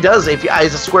 It really does. If I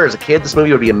swear, as a kid, this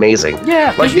movie would be amazing.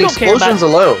 Yeah, like the explosions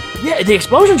alone. Yeah, the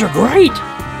explosions are great.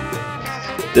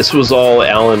 This was all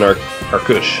Alan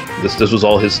Arkush. This was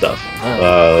all his stuff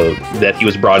that he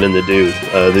was brought in to do.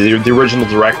 The original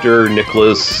director,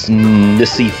 Nicholas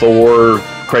Nicephore,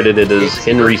 credited as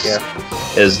Henry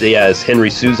as Henry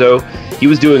Suzo. He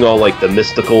was doing all the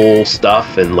mystical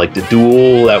stuff and the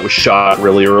duel that was shot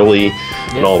really early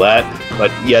and all that.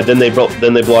 But yeah, then they brought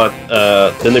in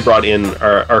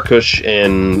Arkush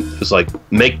and was like,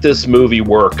 make this movie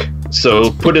work.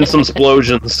 So put in some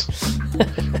explosions.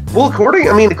 Well, according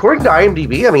to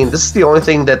IMDb, this is the only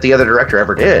thing that the other director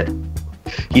ever did.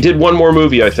 He did one more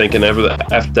movie, I think, and after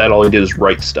that, all he did is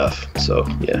write stuff. So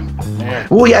yeah.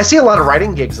 Well, yeah, I see a lot of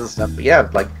writing gigs and stuff, but yeah,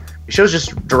 like it shows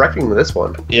just directing this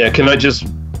one. Yeah, can I just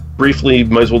briefly,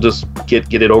 might as well just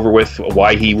get it over with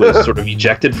why he was sort of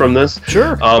ejected from this?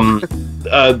 Sure.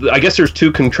 I guess there's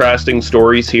two contrasting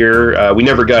stories here. We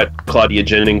never got Claudia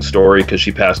Jennings' story because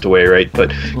she passed away, right?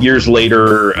 But years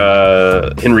later,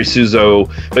 Henry Suzo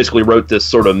basically wrote this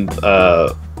sort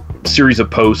of series of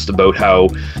posts about how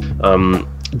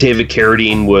David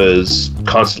Carradine was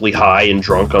constantly high and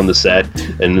drunk on the set,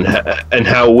 and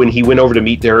how when he went over to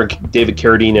meet David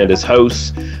Carradine at his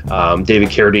house, David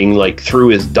Carradine like threw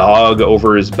his dog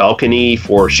over his balcony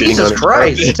for shitting on his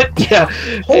Christ. Yeah,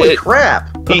 holy crap.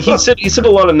 He said a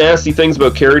lot of nasty things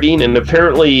about Carradine, and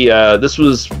apparently this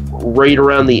was right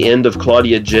around the end of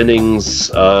Claudia Jennings'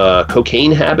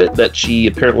 cocaine habit that she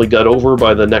apparently got over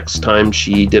by the next time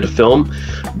she did a film.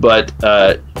 But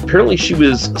apparently she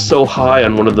was so high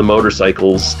on one of the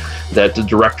motorcycles that the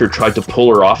director tried to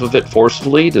pull her off of it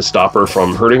forcefully to stop her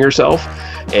from hurting herself,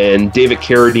 and David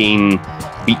Carradine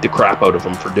beat the crap out of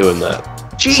him for doing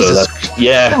that. Jesus. So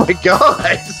yeah. Oh my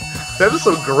God. That was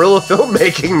some guerrilla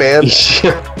filmmaking, man.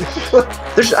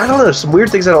 There's, I don't know, some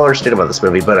weird things I don't understand about this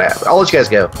movie, but I'll let you guys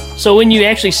go. So when you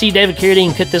actually see David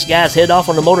Carradine cut this guy's head off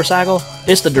on the motorcycle,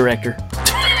 it's the director.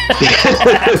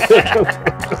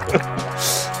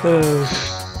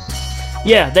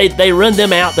 Yeah, they run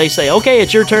them out. They say, okay,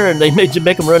 it's your turn. They make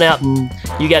them run out, and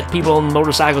you got people on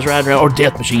motorcycles riding around, or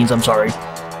death machines, I'm sorry.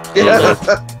 Yeah.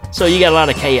 So you got a lot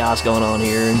of chaos going on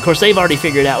here. And of course, they've already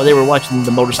figured out when they were watching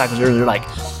the motorcycles earlier, they're like,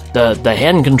 the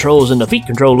hand controls and the feet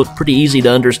control look pretty easy to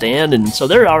understand. And so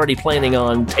they're already planning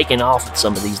on taking off with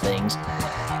some of these things.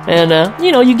 And,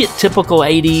 you get typical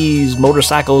 80s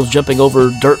motorcycles jumping over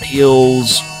dirt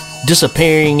hills,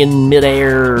 disappearing in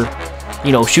midair,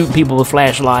 shooting people with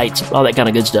flashlights, all that kind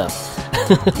of good stuff.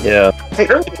 Yeah. Hey,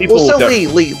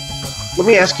 Lee, let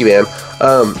me ask you, man.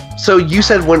 So you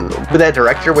said when that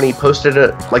director, when he posted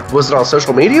it, like, was it on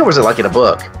social media or was it like in a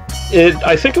book?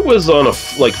 I think it was on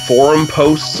forum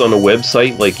posts on a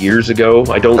website like years ago.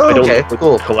 I don't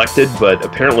know collected, but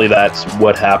apparently that's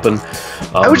what happened.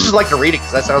 I would just like to read it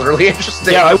because that sounds really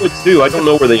interesting. Yeah, I would too. I don't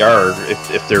know where they are,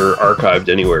 if they're archived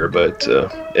anywhere, but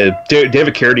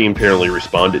David Carradine apparently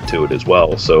responded to it as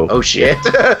well. So. Oh shit!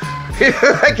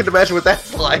 I can imagine what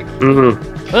that's like.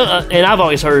 Mm-hmm. And I've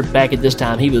always heard back at this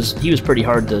time he was pretty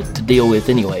hard to deal with,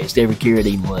 anyways. David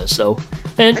Carradine was so,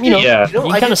 and you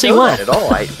kind of see why. At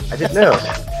all, I didn't know.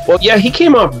 Well, yeah, he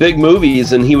came off big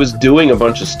movies, and he was doing a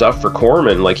bunch of stuff for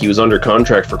Corman. Like, he was under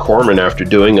contract for Corman after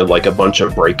doing a bunch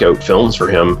of breakout films for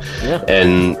him. Yeah.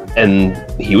 And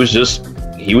he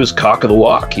was cock of the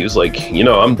walk. He was like,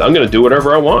 I'm going to do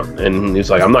whatever I want. And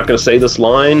he's like, I'm not going to say this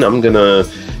line. I'm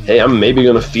maybe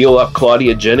going to feel up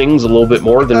Claudia Jennings a little bit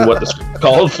more than what the script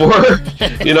called for,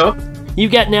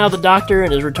 You've got now the doctor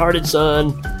and his retarded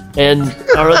son and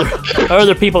our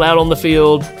other people out on the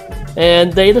field.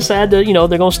 And they decide to, they're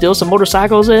going to steal some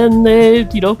motorcycles and they,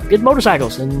 get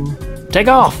motorcycles and take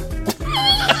off.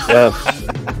 Yeah.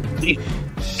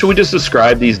 Should we just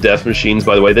describe these death machines,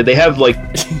 by the way? That they have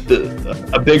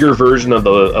a bigger version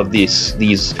of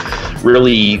these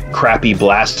really crappy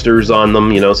blasters on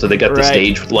them, so they got the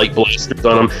stage with light blasters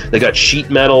on them. They got sheet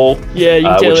metal. Yeah, you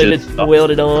can tell they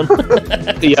welded on.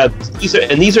 Yeah, these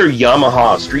are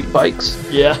Yamaha street bikes.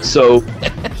 Yeah. So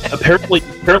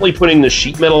apparently putting the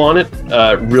sheet metal on it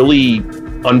really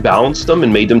unbalanced them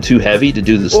and made them too heavy to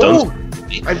do the stunts.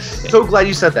 Oh, I'm so glad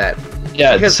you said that.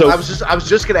 Yeah, because I was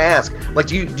just gonna ask, like,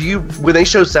 do you when they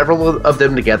show several of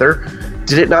them together,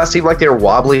 did it not seem like they were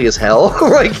wobbly as hell?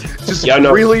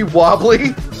 Really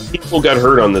wobbly? People got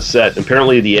hurt on the set.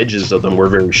 Apparently, the edges of them were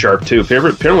very sharp too.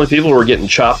 Apparently, people were getting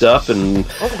chopped up and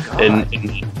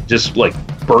just like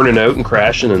burning out and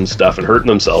crashing and stuff and hurting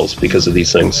themselves because of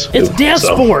these things. It's death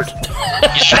sport.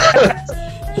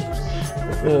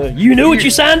 You knew what you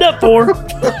signed up for.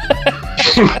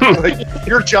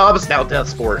 Your job is now death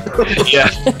sport. Yeah.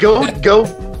 Go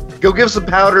give some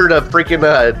powder to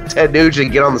freaking Ted Nugent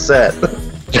and get on the set.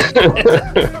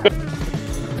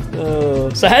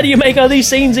 So how do you make all these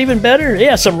scenes even better?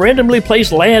 Yeah, some randomly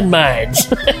placed landmines.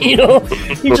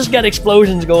 You just got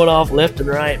explosions going off left and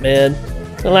right, man.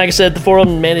 And like I said, the four of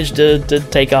them managed to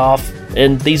take off.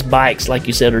 And these bikes, like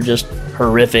you said, are just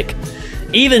horrific.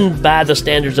 Even by the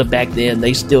standards of back then,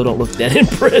 they still don't look that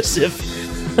impressive.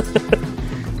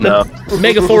 No.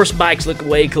 Megaforce bikes look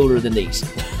way cooler than these.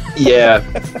 Yeah.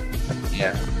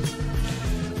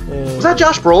 Was that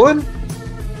Josh Brolin?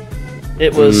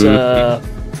 It was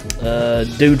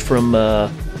dude from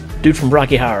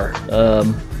Rocky Horror,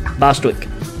 Bostwick.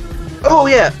 Oh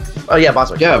yeah.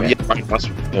 Bostwick.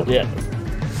 Bostwick. Yeah.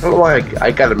 I don't know why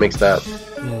I got it mixed up.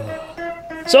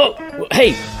 So,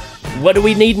 hey, what do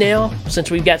we need now? Since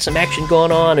we've got some action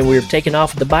going on and we're taking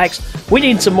off with the bikes, we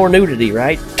need some more nudity,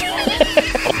 right?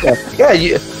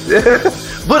 Yeah.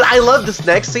 But I love this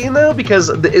next scene though, because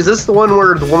is this the one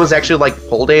where the woman's actually like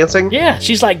pole dancing? Yeah,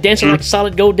 she's like dancing like a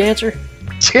solid gold dancer.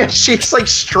 Yeah, she's like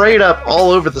straight up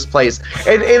all over this place,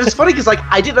 and it's funny because like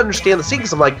I didn't understand the scene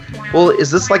because I'm like, well,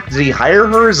 is this like, did he hire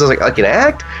her? Is this like an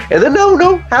act? And then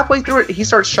no, halfway through it, he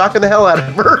starts shocking the hell out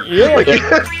of her. Yeah, like,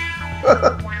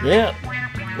 yeah,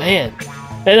 man.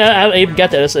 And I even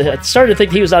got that. I started to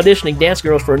think he was auditioning dance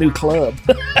girls for a new club.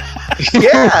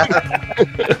 Yeah,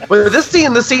 but this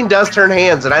scene does turn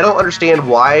hands, and I don't understand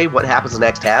what happens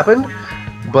next happened.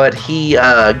 But he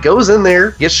goes in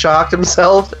there, gets shocked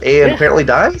himself, and apparently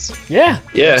dies. Yeah,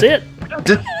 that's it.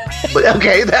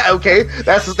 Okay,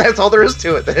 that's all there is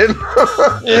to it then.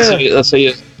 Let's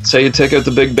say you take out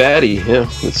the big baddie. Yeah,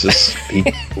 it's just he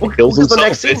kills himself.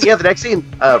 The next scene,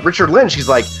 Richard Lynch. He's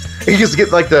like, he's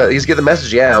getting the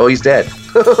message. Yeah, oh, he's dead.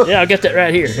 Yeah, I'll get that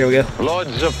right here. Here we go. Lord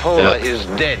Zapola is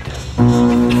dead.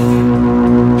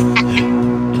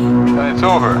 It's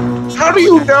over. How do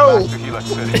you know?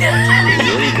 We'll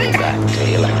go back to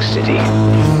Helix City.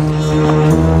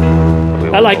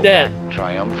 I like that.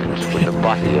 Triumphant with the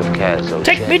body of Kaz.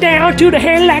 Take me down to the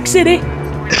Helix City.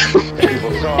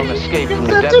 People saw him escape from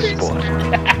the death sport.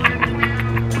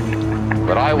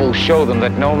 But I will show them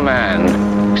that no man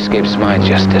escapes my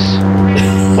justice.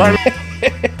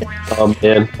 Oh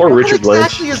man, poor Richard Lynch.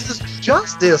 Exactly, is this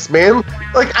justice, man?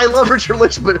 Like, I love Richard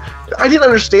Lynch, but I didn't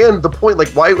understand the point. Like,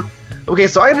 why? Okay,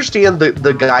 so I understand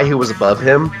the guy who was above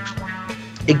him.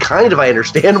 And kind of I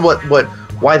understand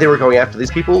why they were going after these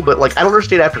people, but like I don't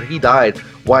understand after he died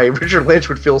why Richard Lynch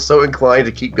would feel so inclined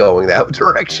to keep going that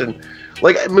direction.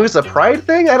 Like, maybe it's a pride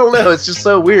thing. I don't know. It's just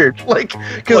so weird. Like,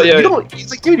 because he's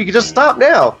like, dude, you can just stop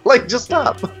now. Like, just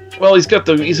stop. Well, he's got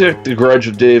the grudge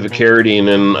of David Carradine,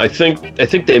 and I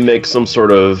think they make some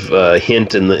sort of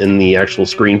hint in the actual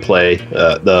screenplay,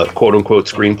 the quote unquote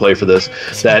screenplay for this,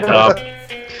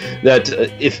 that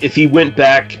if he went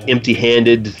back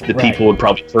empty-handed, the people would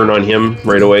probably turn on him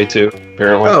right away too.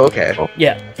 Apparently. Oh, okay.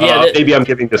 Yeah. Maybe I'm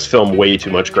giving this film way too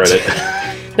much credit.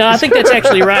 No, I think that's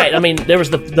actually right. I mean, there was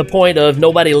the point of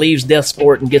nobody leaves Death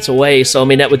Sport and gets away, so I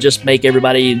mean that would just make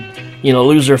everybody,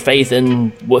 lose their faith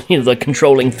in the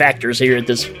controlling factors here at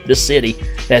this city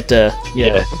at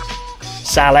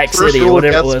Silac City or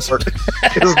whatever it was.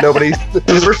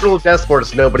 The first rule of Death Sport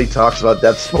is nobody talks about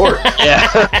Death Sport.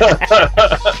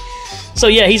 Yeah. So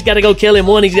yeah, he's got to go kill him.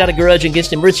 One, he's got a grudge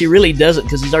against him. Richie really doesn't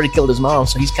because he's already killed his mom.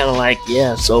 So he's kind of like,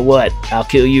 yeah, so what? I'll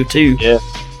kill you too. Yeah.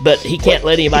 But he can't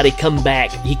let anybody come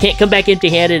back. He can't come back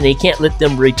empty-handed, and he can't let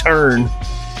them return,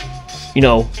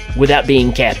 without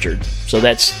being captured. So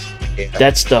that's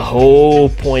the whole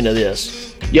point of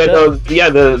this. Yeah,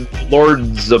 the Lord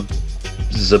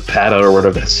Zapata or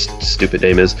whatever that stupid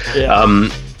name is. Yeah.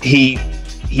 He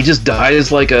just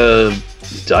dies like a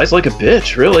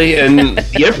bitch, really, and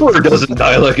the Emperor doesn't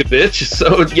die like a bitch.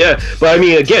 So yeah, but I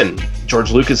mean, again, George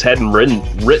Lucas hadn't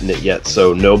written it yet,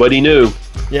 so nobody knew.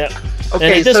 Yeah.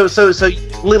 Okay, so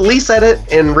Lee said it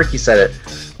and Ricky said it.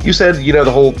 You said,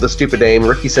 the stupid name.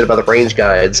 Ricky said about the range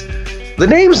guides. The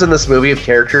names in this movie of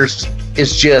characters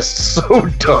is just so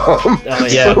dumb. Oh,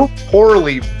 yeah. So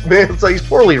poorly, man. It's like it's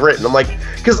poorly written. I'm like,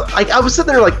 because I was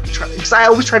sitting there like, because I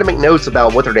always try to make notes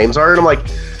about what their names are, and I'm like,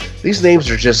 these names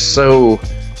are just so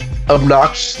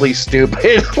obnoxiously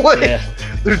stupid.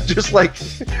 They're just like,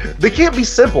 they can't be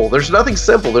simple. There's nothing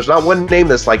simple. There's not one name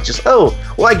that's like just,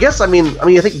 I guess, I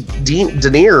think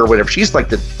Denier or whatever, she's like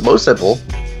the most simple.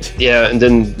 Yeah, and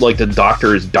then like the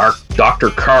doctor is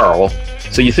Dr. Carl.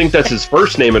 So you think that's his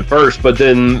first name at first, but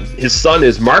then his son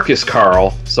is Marcus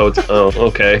Carl. So it's,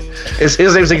 okay. His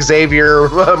name's Xavier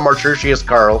Martertius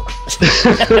Carl.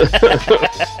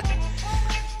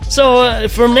 So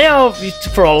from now,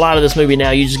 for a lot of this movie now,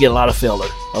 you just get a lot of filler.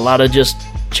 A lot of just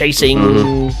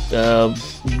chasing,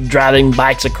 driving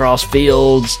bikes across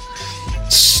fields,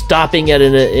 stopping at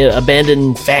an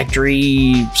abandoned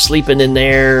factory, sleeping in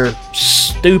there,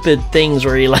 stupid things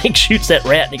where he like shoots that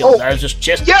rat and he goes, I was just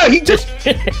chest. Yeah,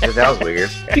 that was weird.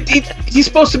 He's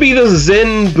supposed to be the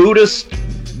Zen Buddhist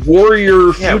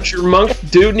warrior future monk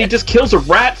dude, and he just kills a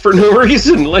rat for no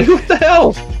reason. Like, what the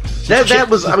hell? That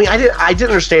was, I didn't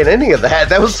understand any of that.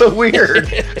 That was so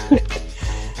weird.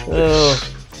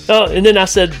 Oh, and then I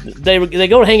said they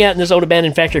go to hang out in this old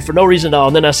abandoned factory for no reason at all.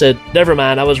 And then I said, never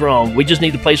mind, I was wrong. We just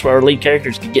need a place where our lead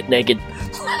characters can get naked.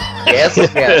 Yes.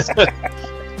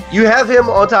 You have him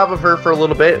on top of her for a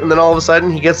little bit, and then all of a sudden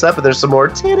he gets up and there's some more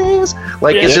titties.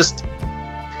 Like it's just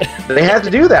they have to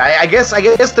do that. I guess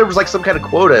there was like some kind of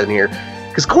quota in here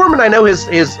because Corman, I know his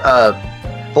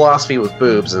philosophy with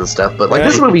boobs and stuff, but like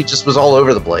this movie just was all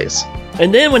over the place.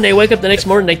 And then when they wake up the next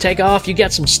morning, they take off. You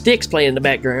got some sticks playing in the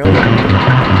background.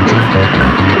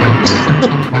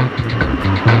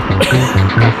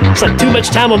 It's like too much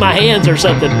time on my hands or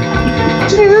something.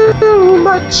 Too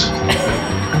much.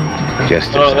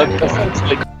 Just that sounds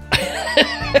like.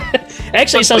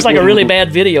 Actually, it sounds like a really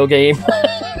bad video game.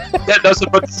 That doesn't.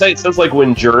 But it sounds like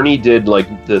when Journey did like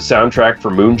the soundtrack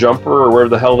for Moonjumper or wherever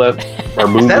the hell that. Or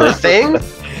Moon. Is that a thing?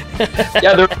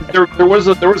 Yeah, there was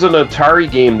an Atari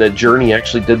game that Journey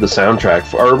actually did the soundtrack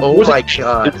for. Or oh was my it,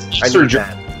 god! I need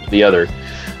that. The other,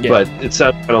 but it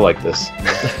sounded kind of like this.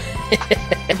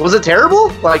 Was it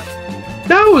terrible? Like,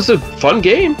 no, it was a fun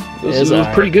game. It was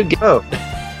a pretty good game. Oh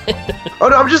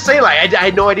no, I'm just saying. Like, I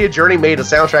had no idea Journey made a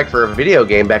soundtrack for a video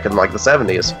game back in like the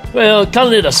 70s. Well,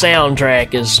 calling it a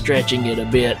soundtrack is stretching it a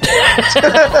bit.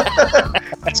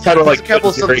 It's kind of like a couple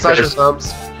of synthesizer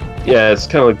thumps. Yeah, it's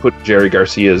kind of like putting Jerry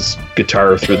Garcia's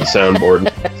guitar through the soundboard.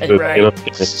 Right.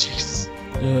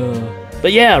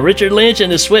 But yeah, Richard Lynch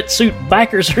and his sweatsuit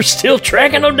bikers are still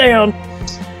tracking them down.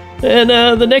 And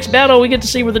the next battle, we get to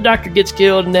see where the doctor gets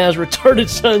killed, and now his retarded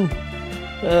son,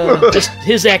 just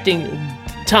his acting,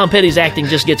 Tom Petty's acting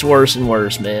just gets worse and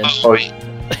worse, man. Oh,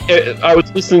 I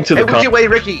was listening to the. Wait,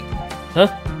 Ricky.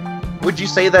 Huh? Would you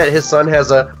say that his son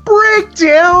has a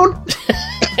breakdown?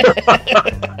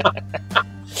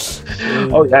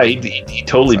 Oh yeah, he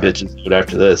totally bitches it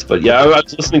after this. But yeah, I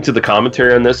was listening to the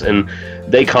commentary on this, and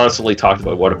they constantly talked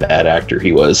about what a bad actor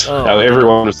he was. How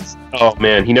everyone was, oh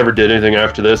man, he never did anything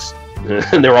after this,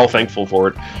 and they were all thankful for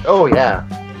it. Oh yeah.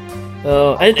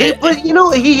 But you know,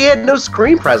 he had no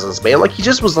screen presence, man. Like he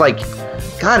just was like,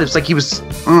 God, it's like he was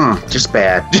just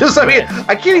bad. Just I mean,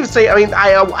 I can't even say. I mean,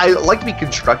 I like to be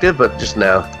constructive, but just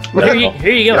no. Here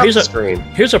you go.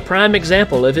 Here's a prime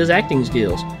example of his acting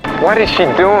skills. What is she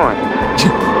doing?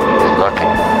 She's looking.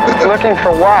 Looking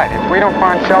for what? If we don't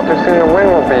find shelter soon, the wind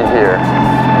will be here.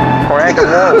 Or Anchor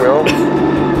Moore will.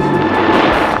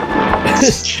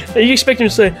 You expect him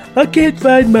to say, I can't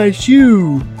find my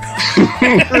shoe.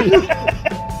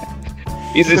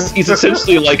 He's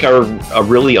essentially like a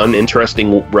really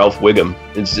uninteresting Ralph Wiggum.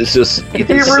 It's just he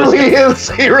really is.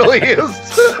 He really is.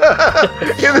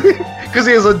 Because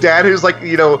he has a dad who's like,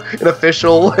 you know, an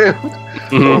official. And,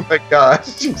 oh my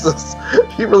gosh, Jesus,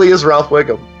 he really is Ralph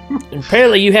Wiggum.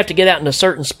 Apparently, you have to get out in a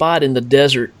certain spot in the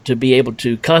desert to be able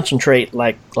to concentrate,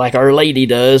 like Our Lady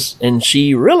does. And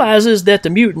she realizes that the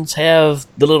mutants have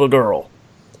the little girl.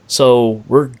 So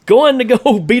we're going to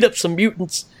go beat up some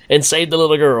mutants and save the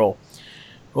little girl.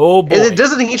 Oh boy! And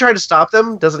doesn't he try to stop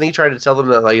them? Doesn't he try to tell them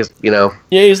that, like, you know?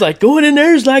 Yeah, he's like, going in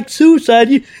there is like suicide.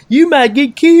 You might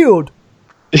get killed.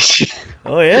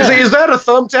 Oh yeah. Is that a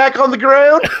thumbtack on the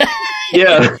ground?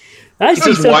 Yeah. I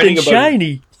see something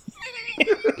shiny.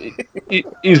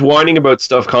 He's whining about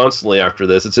stuff constantly after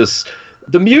this. It's just,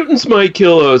 the mutants might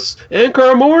kill us, and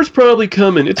Carmore's probably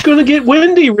coming. It's going to get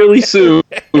windy really soon.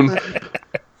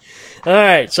 All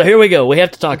right, so here we go. We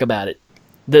have to talk about it.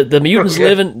 The mutants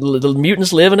live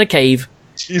in a cave.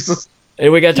 Jesus.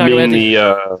 And we got to talk about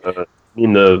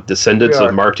the descendants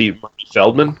of Marty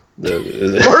Feldman. Marty,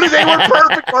 they were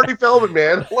perfect. Marty Feldman,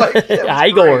 man. Like,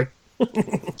 Igor.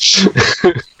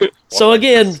 So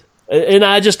again, and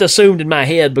I just assumed in my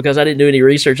head because I didn't do any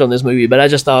research on this movie, but I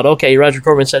just thought, okay, Roger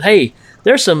Corman said, hey,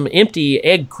 there's some empty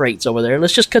egg crates over there.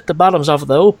 Let's just cut the bottoms off of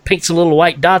those, paint some little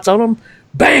white dots on them.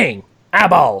 Bang!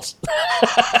 Eyeballs.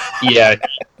 Yeah.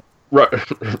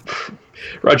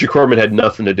 Roger Corman had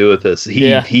nothing to do with this.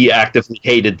 He actively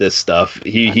hated this stuff.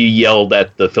 He yelled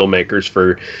at the filmmakers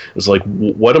for, it was like,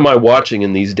 what am I watching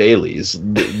in these dailies?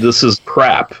 This is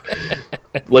crap.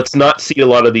 Let's not see a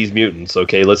lot of these mutants,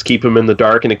 okay? Let's keep them in the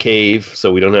dark in a cave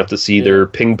so we don't have to see their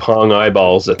ping pong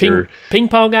eyeballs. Ping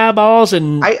pong eyeballs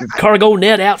and cargo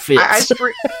net outfits.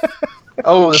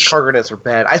 Oh, the cargo nets are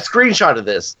bad. I screenshotted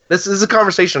this. This is a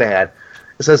conversation I had.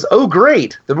 It says, oh,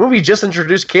 great. The movie just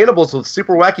introduced cannibals with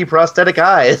super wacky prosthetic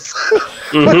eyes.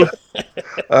 And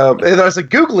I was like,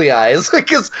 googly eyes,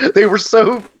 because they were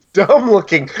so dumb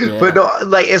looking. Yeah. But no,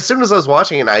 like, as soon as I was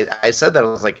watching it, I said that, I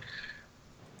was like,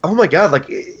 oh my God, like,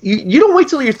 you don't wait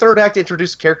till your third act to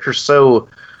introduce characters so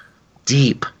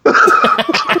deep.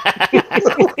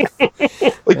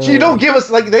 Like, you don't give us,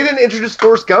 like, they didn't introduce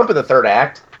Forrest Gump in the third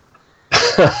act.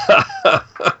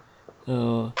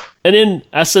 And then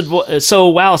I said, well, so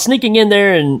while sneaking in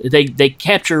there, and they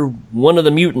capture one of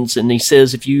the mutants, and he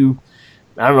says, if you,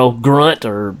 I don't know, grunt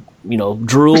or,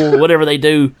 drool, whatever they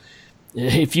do,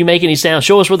 if you make any sound,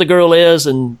 show us where the girl is,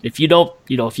 and if you don't,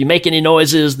 if you make any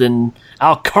noises, then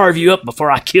I'll carve you up before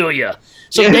I kill you.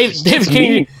 So David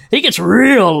King, he gets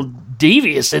real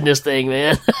devious in this thing,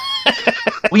 man.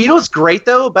 Well, you know what's great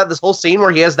though about this whole scene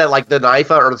where he has that like the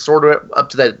knife or the sword up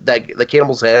to the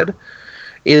cannibal's head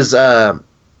is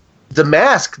the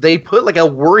mask. They put like a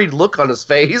worried look on his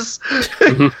face.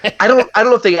 I don't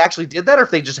know if they actually did that or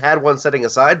if they just had one setting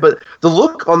aside, but the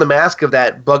look on the mask of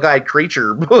that bug-eyed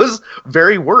creature was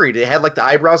very worried. It had like the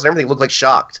eyebrows and everything looked like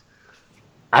shocked.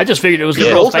 I just figured it was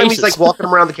the whole time he's like walking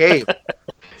around the cave.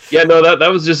 Yeah, no, that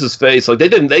was just his face. Like they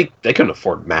couldn't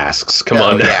afford masks. Come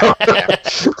on now. Yeah.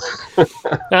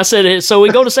 I said, so we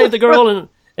go to save the girl,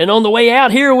 and on the way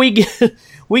out here we get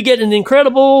an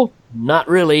incredible, not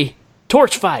really,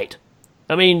 torch fight.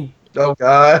 I mean, oh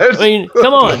god! I mean,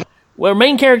 come on. Well,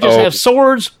 main characters have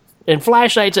swords and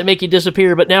flashlights that make you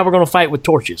disappear, but now we're going to fight with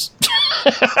torches.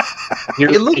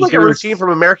 It looked like a routine from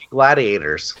American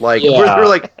Gladiators. Like we're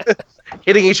like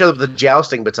hitting each other with the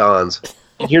jousting batons.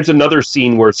 And here's another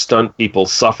scene where stunt people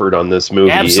suffered on this movie.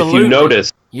 Absolutely. If you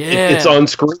notice, yeah. It's on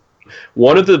screen.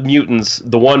 One of the mutants,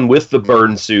 the one with the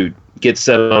burn suit, gets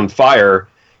set on fire.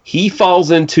 He falls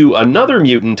into another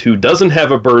mutant who doesn't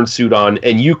have a burn suit on,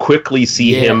 and you quickly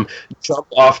see him jump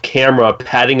off camera,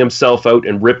 patting himself out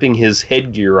and ripping his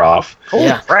headgear off.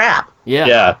 Holy crap!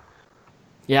 Yeah,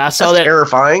 I saw that.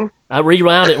 Terrifying. I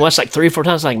rewound it and watched like 3 or 4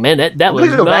 times. Like, man, that was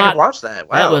go back not. and watch that.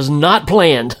 Wow. That was not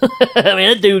planned. I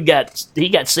mean, that dude got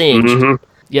singed. Mm-hmm.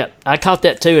 Yeah, I caught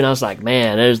that too, and I was like,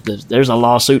 man, there's a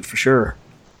lawsuit for sure.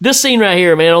 This scene right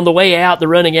here, man, on the way out, the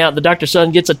running out, the Dr.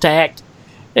 Son gets attacked,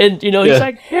 and he's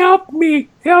like, help me,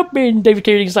 and David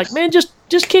Carradine's like, man, just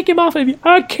kick him off of you.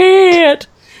 I can't.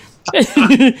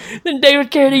 Then David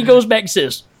Carradine goes back and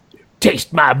says,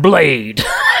 taste my blade.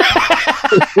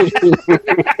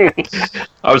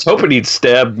 I was hoping he'd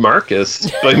stab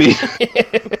Marcus. I mean,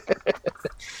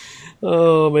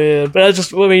 oh man!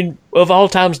 But I mean, of all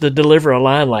times to deliver a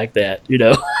line like that,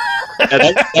 that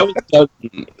was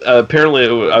apparently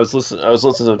I was listening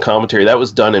to the commentary. That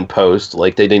was done in post.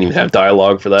 Like they didn't even have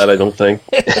dialogue for that. I don't think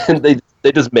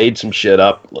they just made some shit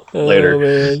up later. Oh,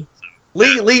 man.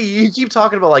 Lee, you keep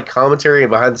talking about like commentary and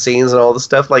behind the scenes and all this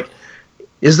stuff. Like,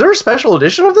 is there a special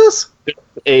edition of this?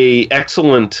 A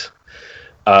excellent,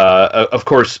 of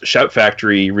course, Shout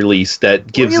Factory release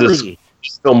that gives this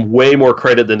film way more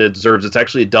credit than it deserves. It's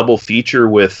actually a double feature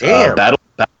with Battle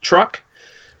Truck,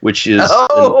 which is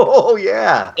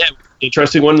yeah,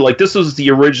 interesting one. Like this was the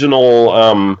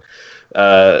original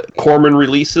Corman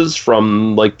releases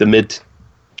from like the mid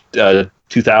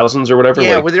 2000s or whatever.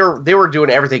 Yeah, like, well, they were doing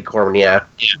everything Corman. Yeah.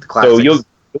 So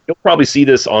you'll probably see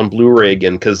this on Blu-ray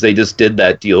again because they just did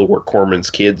that deal where Corman's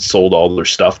kids sold all their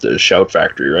stuff to Shout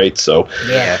Factory, right? So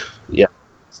yeah,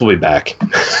 it's the way back.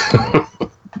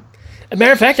 As a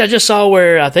matter of fact, I just saw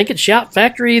where I think it's Shout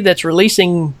Factory that's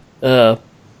releasing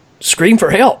Scream for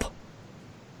Help.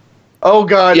 Oh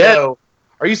God, no!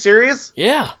 Are you serious?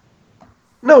 Yeah.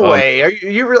 No way. Are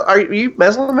you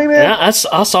messing with me, man? Yeah,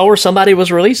 I saw where somebody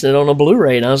was releasing it on a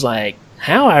Blu-ray, and I was like,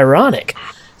 how ironic.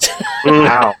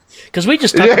 Wow. Because we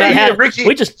just talked about how we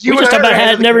just talked about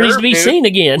how it never needs to be seen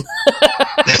again.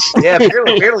 Yeah,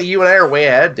 apparently you and I are way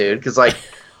ahead, dude. Because like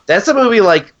that's a movie.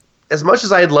 Like as much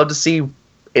as I'd love to see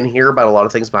and hear about a lot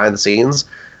of things behind the scenes,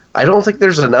 I don't think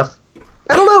there's enough.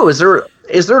 I don't know. Is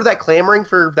there that clamoring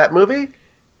for that movie?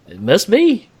 It must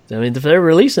be. I mean, if they're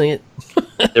releasing it,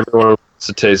 everyone wants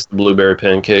to taste the blueberry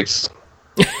pancakes.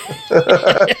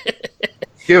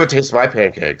 You ever taste my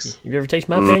pancakes? You ever taste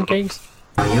my pancakes?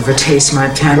 You ever taste my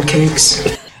pancakes?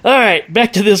 All right,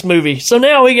 back to this movie. So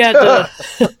now we got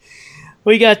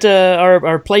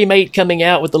our playmate coming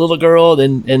out with the little girl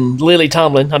and Lily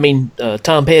Tomlin. I mean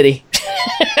Tom Petty.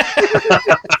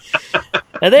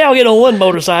 And they all get on one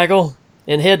motorcycle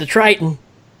and head to Triton.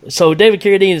 So David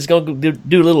Carradine is going to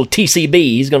do a little TCB.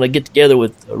 He's going to get together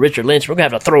with Richard Lynch. We're going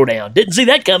to have a throwdown. Didn't see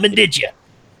that coming, did you?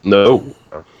 No,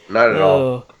 not at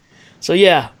all. So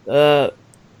yeah,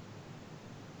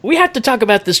 we have to talk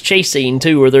about this chase scene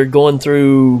too, where they're going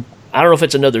through. I don't know if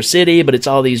it's another city, but it's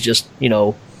all these just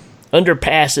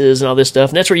underpasses and all this stuff.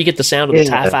 And that's where you get the sound of the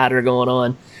TIE fighter going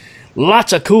on.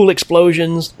 Lots of cool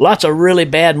explosions. Lots of really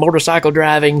bad motorcycle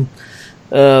driving.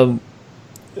 The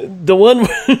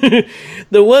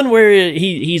one where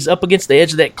he's up against the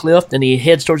edge of that cliff and he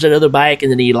heads towards that other bike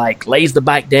and then he like lays the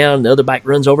bike down and the other bike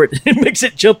runs over it and makes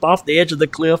it jump off the edge of the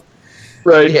cliff.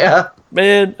 Right. Yeah.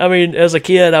 Man, I mean, as a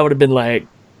kid, I would have been like,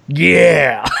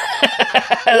 yeah.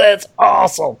 That's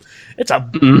awesome. It's a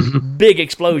big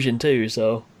explosion too.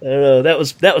 So I don't know,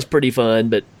 that was pretty fun.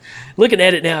 But looking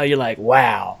at it now, you're like,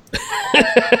 wow.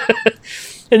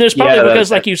 And there's probably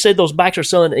because, like you said, those bikes are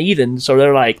so uneven. So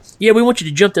they're like, yeah, we want you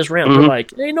to jump this ramp. They're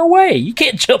like, ain't no way, you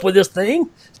can't jump with this thing.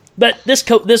 But this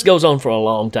goes on for a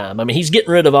long time. I mean, he's getting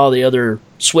rid of all the other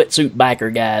sweatsuit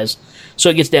biker guys, so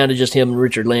it gets down to just him and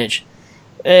Richard Lynch.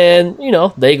 And, you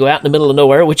know, they go out in the middle of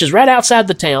nowhere, which is right outside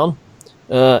the town.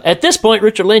 At this point,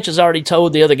 Richard Lynch has already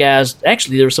told the other guys,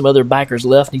 actually, there were some other bikers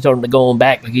left, and he told them to go on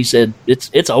back, but he said,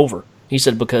 it's over. He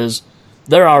said, because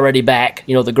they're already back.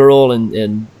 You know, the girl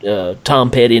and Tom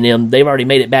Petty and them, they've already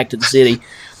made it back to the city.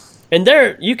 And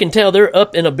you can tell they're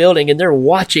up in a building and they're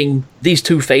watching these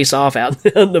two face off out.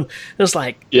 It's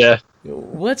like, yeah,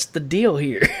 what's the deal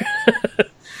here?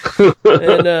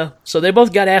 And so they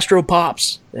both got Astro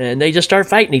Pops, and they just start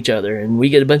fighting each other. And we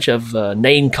get a bunch of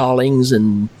name callings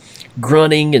and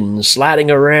grunting and sliding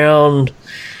around.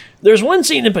 There's one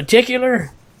scene in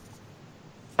particular,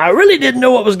 I really didn't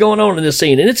know what was going on in this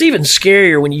scene. And it's even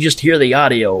scarier when you just hear the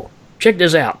audio. Check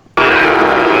this out.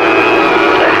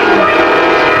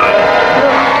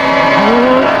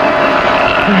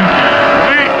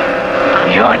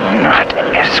 You're not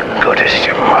as good as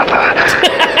your mother.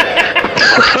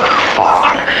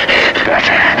 Far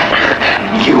better.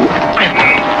 You.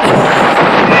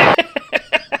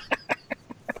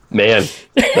 Man,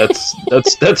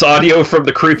 that's audio from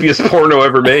the creepiest porno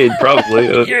ever made, probably.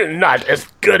 You're not as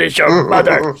good as your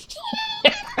mother.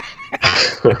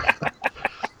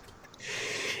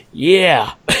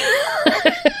 Yeah.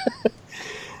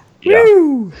 Yeah.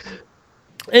 Woo.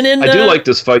 And then I do like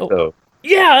this fight though.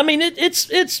 Yeah, I mean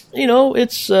it's you know,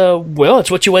 it's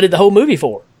what you waited the whole movie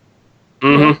for.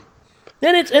 Mm-hmm.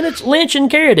 And it's Lynch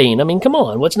and Carradine. I mean, come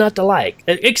on, what's not to like?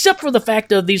 Except for the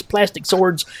fact of these plastic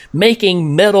swords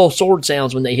making metal sword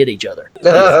sounds when they hit each other.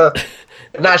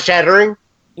 Not shattering?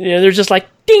 Yeah, they're just like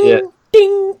ding,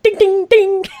 ding, ding, ding,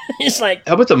 ding. It's like,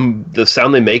 how about the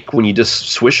sound they make when you just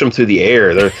swish them through the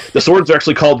air? The swords are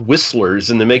actually called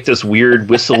whistlers, and they make this weird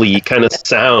whistly kind of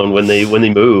sound when they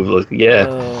move. Like, yeah.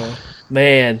 Oh,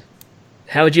 man,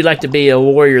 how would you like to be a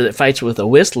warrior that fights with a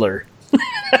whistler?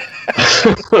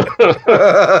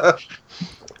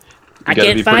 I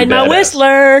can't find my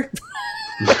whistler.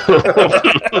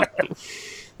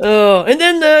 Oh, and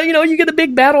then you know, you get a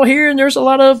big battle here, and there's a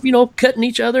lot of, you know, cutting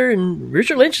each other, and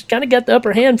Richard Lynch kind of got the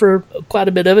upper hand for quite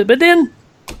a bit of it. But then,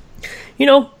 you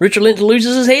know, Richard Lynch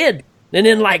loses his head, and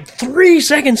then like 3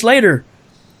 seconds later,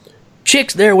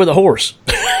 Chick's there with a horse.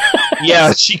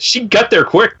 Yeah, she got there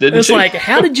quick, didn't it's she? It's like,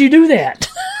 how did you do that?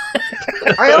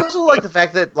 I also like the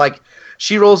fact that, like,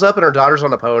 she rolls up and her daughter's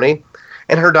on a pony,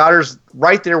 and her daughter's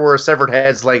right there where a severed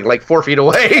head's like 4 feet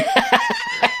away.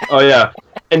 Oh yeah,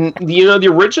 and you know, the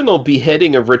original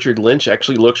beheading of Richard Lynch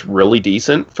actually looks really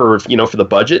decent for the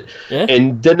budget. Yeah.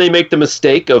 And then they make the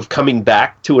mistake of coming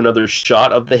back to another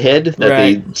shot of the head that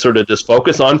they sort of just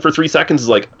focus on for 3 seconds. It's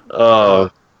like, oh,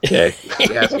 okay,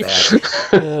 that's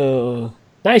bad. Oh,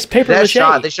 nice paper That mache.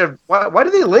 shot, they should. Why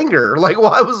do they linger? Like,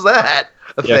 why was that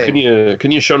a thing?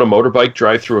 Can you show a motorbike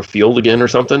drive through a field again or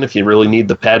something if you really need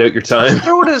to pad out your time?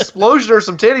 Throw an explosion or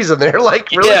some titties in there,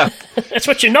 like, really? Yeah, that's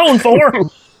what you're known for.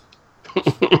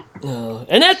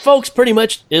 And that, folks, pretty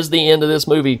much is the end of this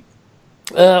movie.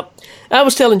 I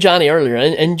was telling Johnny earlier,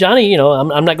 and Johnny, you know,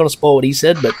 I'm not going to spoil what he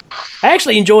said, but I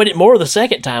actually enjoyed it more the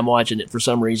second time watching it for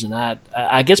some reason.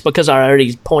 I guess because I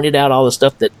already pointed out all the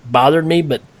stuff that bothered me,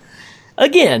 but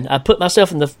again, I put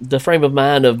myself in the frame of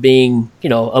mind of being, you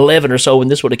know, 11 or so when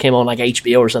this would have came on like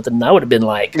HBO or something, and I would have been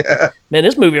like, man,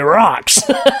 this movie rocks.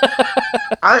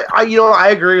 I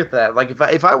agree with that. Like, if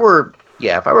I were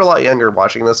a lot younger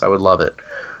watching this, I would love it.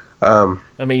 I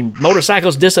mean,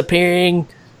 motorcycles disappearing,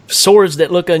 swords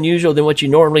that look unusual than what you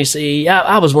normally see.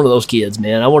 I was one of those kids,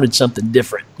 man. I wanted something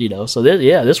different, you know. So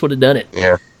this would have done it.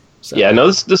 Yeah. So. Yeah.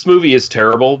 No, this movie is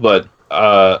terrible, but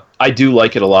I do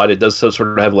like it a lot. It does sort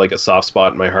of have like a soft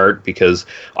spot in my heart because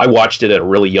I watched it at a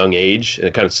really young age, and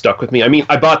it kind of stuck with me. I mean,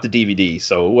 I bought the DVD,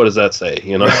 so what does that say?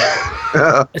 You know.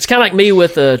 It's kind of like me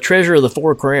with Treasure of the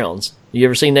Four Crowns. You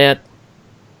ever seen that?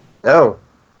 No.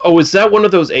 Oh, is that one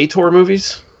of those Ator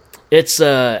movies? It's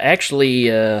actually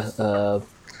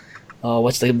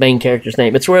what's the main character's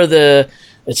name? It's where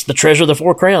it's the Treasure of the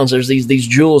Four Crowns. There's these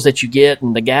jewels that you get,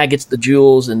 and the guy gets the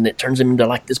jewels, and it turns him into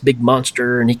like this big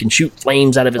monster, and he can shoot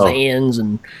flames out of his hands.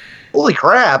 And holy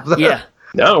crap! Yeah.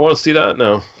 No, I want to see that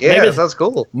now. Yeah, that sounds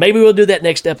cool. Maybe we'll do that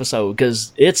next episode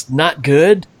because it's not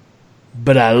good,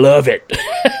 but I love it.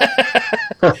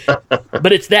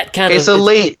 But it's that kind of. It's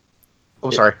late.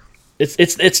 Oh, sorry.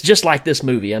 It's just like this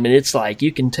movie. I mean, it's like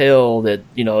you can tell that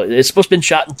it's supposed to have been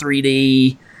shot in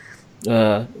 3D.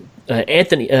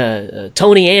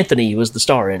 Tony Anthony was the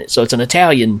star in it, so it's an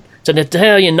Italian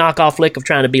knockoff flick of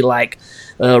trying to be like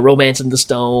Romance in the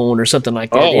Stone or something like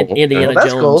that. Indiana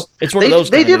that's Jones. Cool. It's one of those.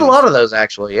 They did a lot of those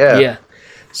actually. Yeah. Yeah.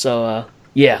 So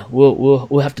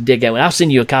we'll have to dig that one. I'll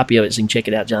send you a copy of it so you can check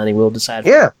it out, Johnny. We'll decide.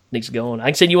 Yeah. If it needs to go on. I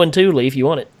can send you one too, Lee, if you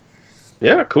want it.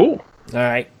 Yeah. Cool. All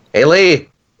right. Hey, Lee.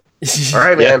 All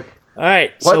right, man. All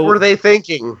right. What were they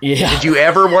thinking? Yeah. Did you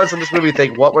ever once in this movie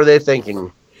think, what were they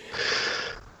thinking?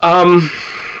 I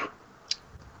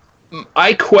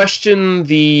question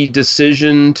the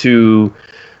decision to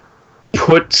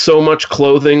put so much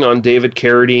clothing on David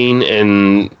Carradine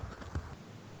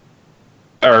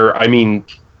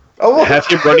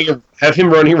have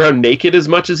him running around naked as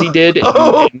much as he did,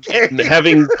 and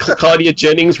having Claudia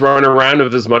Jennings run around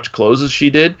with as much clothes as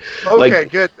she did. Okay,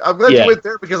 good. I'm glad you went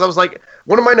there because I was like,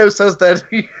 one of my notes says that.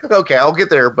 Okay, I'll get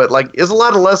there, but like, is a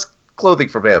lot of less clothing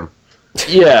from him.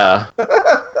 Yeah.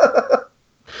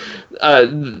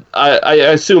 I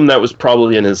assume that was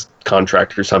probably in his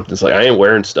contract or something. It's like, I ain't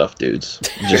wearing stuff, dudes.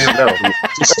 Just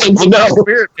no.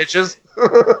 Spirit, bitches.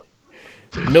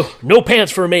 No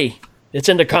pants for me. It's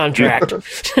in the contract.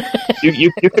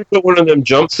 you could put one of them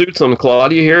jumpsuits on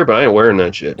Claudia here, but I ain't wearing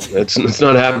that shit. It's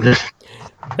not happening.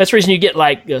 That's the reason you get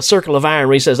like a Circle of Iron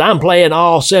where he says, I'm playing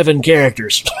all 7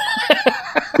 characters.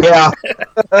 Yeah.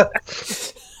 What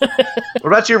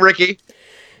about you, Ricky?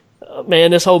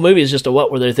 Man, this whole movie is just a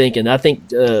what were they thinking. I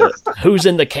think who's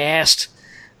in the cast.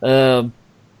 God.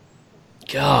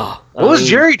 What was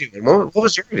Jerry doing? What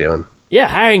was Jerry doing? Yeah,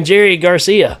 hiring Jerry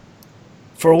Garcia.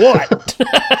 For what?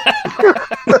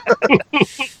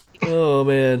 Oh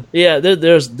man, yeah.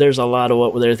 There's a lot of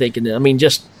what they're thinking. I mean,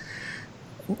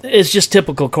 it's just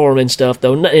typical Corman stuff,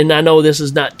 though. And I know this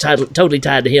is not totally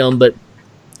tied to him, but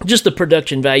just the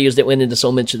production values that went into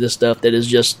so much of this stuff that is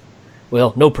just,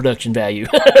 well, no production value.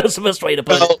 That's the best way to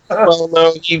put it. Well,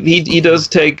 no, he does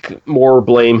take more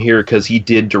blame here because he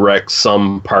did direct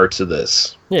some parts of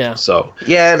this. Yeah. So.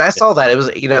 Yeah, and I saw that. It was,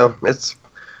 it's.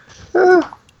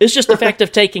 It's just the fact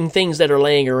of taking things that are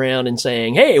laying around and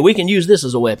saying, "Hey, we can use this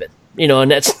as a weapon,"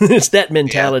 and it's that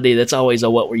mentality that's always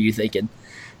a "What were you thinking?"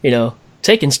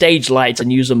 Taking stage lights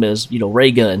and use them as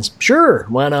ray guns. Sure,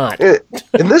 why not? In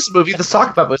this movie, the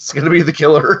sock puppet's going to be the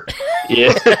killer.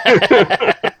 Yeah.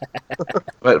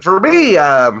 But for me,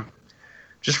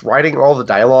 just writing all the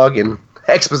dialogue and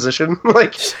exposition,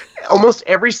 like almost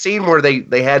every scene where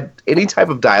they had any type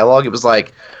of dialogue, it was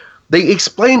like. They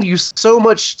explained to you so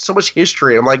much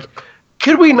history. I'm like,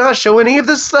 could we not show any of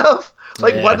this stuff?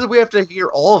 Like, why did we have to hear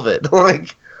all of it?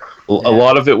 Like, a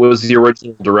lot of it was the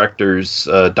original director's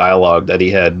dialogue that he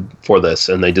had for this,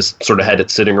 and they just sort of had it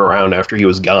sitting around after he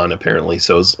was gone, apparently.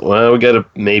 So, we got to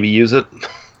maybe use it.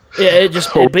 Yeah,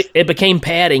 it became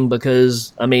padding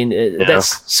because,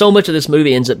 that's so much of this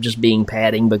movie ends up just being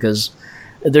padding because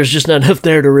there's just not enough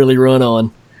there to really run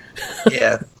on.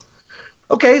 Yeah.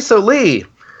 Okay, so Lee.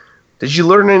 Did you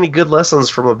learn any good lessons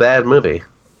from a bad movie?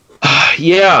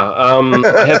 Yeah,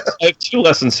 I have 2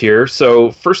 lessons here.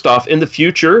 So first off, in the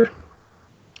future,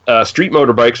 street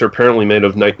motorbikes are apparently made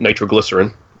of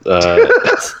nitroglycerin.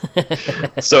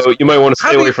 So you might want to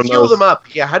stay away from those. How do you fuel them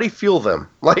up? Yeah, how do you fuel them?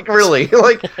 Like, really?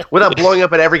 Like, without blowing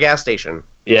up at every gas station?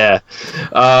 Yeah.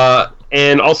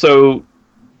 And also,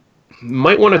 you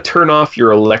might want to turn off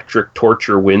your electric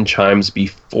torture wind chimes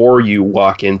before you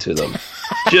walk into them.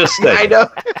 Just saying. I know.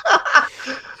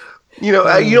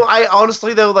 I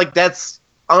honestly though, like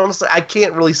I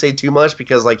can't really say too much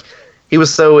because like he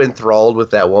was so enthralled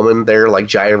with that woman there, like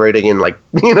gyrating and like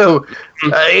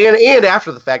and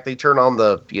after the fact they turn on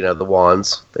the the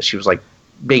wands that she was like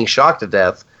being shocked to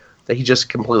death that he just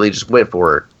completely just went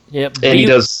for it. Yep, and he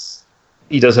does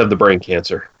have the brain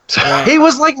cancer. He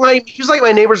was like my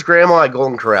neighbor's grandma at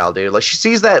Golden Corral, dude. Like she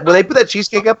sees that when they put that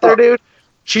cheesecake up there, dude.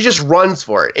 She just runs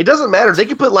for it. It doesn't matter. They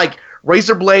could put like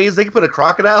razor blades. They could put a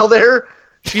crocodile there.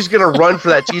 She's gonna run for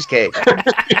that cheesecake.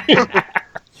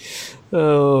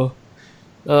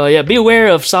 Yeah. Be aware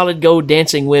of solid gold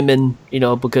dancing women,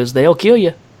 because they'll kill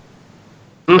you.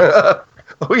 Oh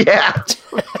yeah.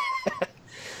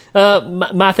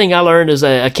 My thing I learned is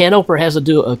a can opener has a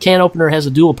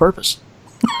dual purpose.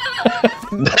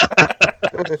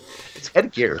 It's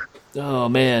headgear. Oh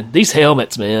man, these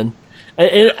helmets, man.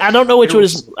 And I don't know which one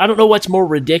is. I don't know what's more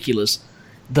ridiculous: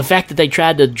 the fact that they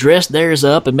tried to dress theirs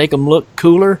up and make them look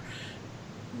cooler.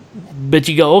 But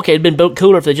you go, okay, it'd been built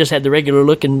cooler if they just had the regular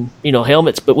looking,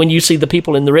 helmets. But when you see the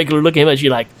people in the regular looking helmets,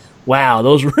 you're like, wow,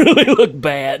 those really look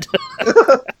bad.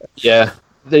 Yeah,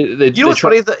 what's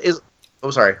funny is?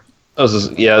 Oh, sorry. I was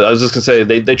just gonna say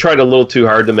they tried a little too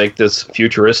hard to make this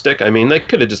futuristic. I mean, they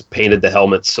could have just painted the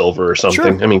helmet silver or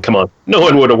something. Sure. I mean, come on, no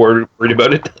one would have worried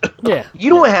about it. Yeah. You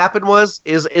know what happened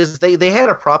is they had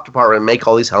a prop department make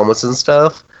all these helmets and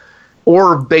stuff,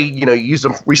 or they used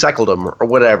them, recycled them or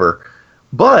whatever.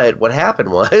 But what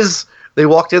happened was they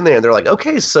walked in there and they're like,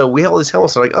 okay, so we have all these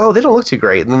helmets. They're like, oh, they don't look too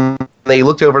great. And then they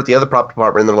looked over at the other prop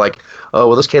department and they're like, oh,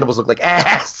 well, those cannibals look like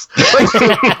ass. Like,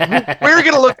 we're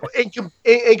going to look,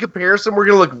 in comparison, we're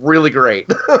going to look really great.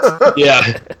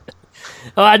 Yeah.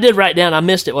 Oh, I did write down, I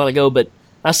missed it a while ago, but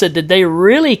I said, did they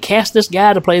really cast this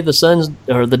guy to play the son's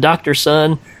or the doctor's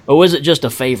son, or was it just a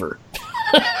favor?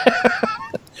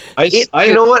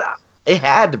 You know what? It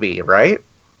had to be, right?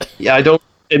 Yeah,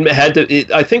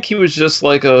 I think he was just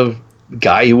like a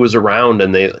guy who was around,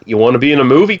 and you want to be in a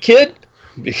movie, kid?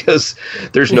 Because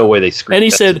there's no way they screwed. And he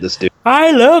said, this dude.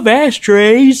 I love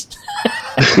ashtrays.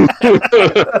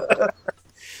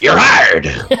 You're hired.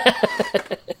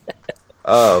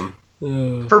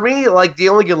 For me, like, the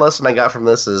only good lesson I got from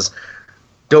this is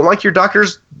don't like your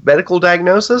doctor's medical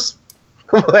diagnosis.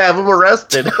 Have him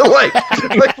arrested. like,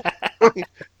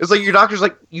 it's like your doctor's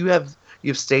like, you have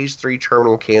stage 3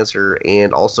 terminal cancer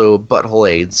and also butthole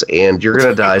AIDS, and you're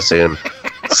gonna die soon.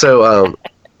 So, and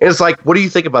it's like, what do you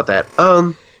think about that?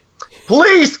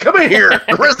 Police, come in here,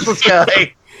 arrest this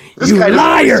guy. This guy doesn't know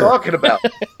what he's talking about.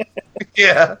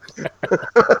 Yeah.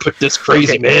 Put this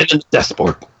crazy man in the death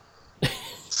board.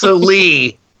 So,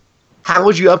 Lee, how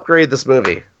would you upgrade this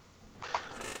movie?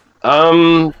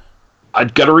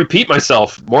 I'd got to repeat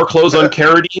myself. More clothes on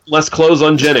Carradine, less clothes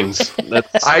on Jennings.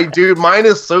 Mine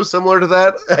is so similar to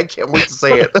that. I can't wait to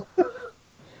say it.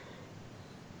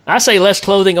 I say less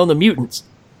clothing on the mutants.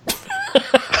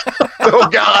 Oh,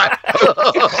 God.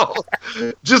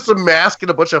 Just a mask and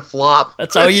a bunch of flop.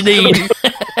 That's all you need.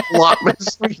 Flop,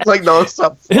 like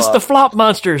nonstop flop. It's the flop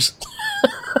monsters.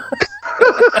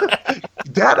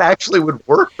 That actually would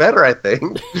work better, I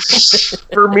think.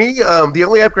 For me, the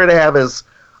only upgrade I have is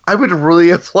I would really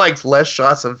have liked less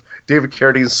shots of David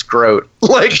Carradine's scrot.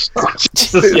 Like,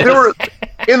 there were,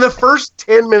 in the first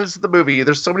 10 minutes of the movie,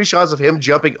 there's so many shots of him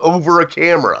jumping over a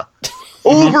camera.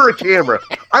 Over a camera.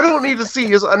 I don't need to see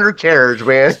his undercarriage,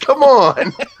 man. Come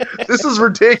on. This is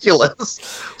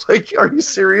ridiculous. Like, are you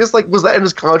serious? Like, was that in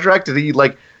his contract? Did he,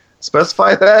 like,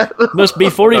 specify that? Must be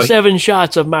 47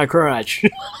 shots of my crotch.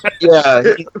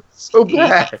 Yeah. So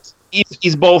bad.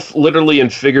 He's both literally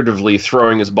and figuratively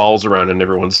throwing his balls around in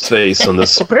everyone's face on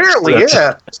this. Apparently,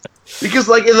 yeah. Because,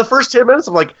 like, in the first 10 minutes,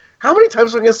 I'm like, how many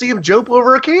times am I going to see him jump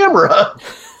over a camera?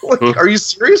 Like, are you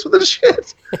serious with this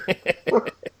shit?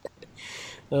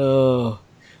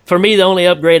 For me, the only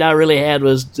upgrade I really had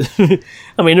was,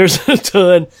 I mean, there's a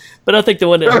ton, but I think the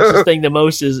one that helps this thing the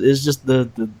most is just the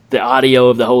audio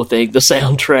of the whole thing. The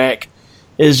soundtrack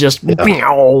is just pew,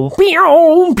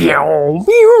 pew, pew,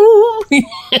 pew.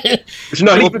 There's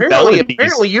not even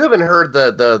apparently you haven't heard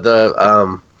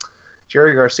the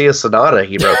Jerry Garcia sonata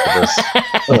he wrote for this.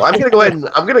 So I'm gonna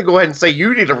go ahead and say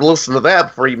you need to listen to that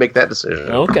before you make that decision.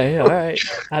 Okay, all right.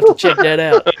 I have to check that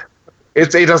out.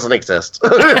 It doesn't exist.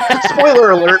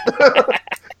 Spoiler alert.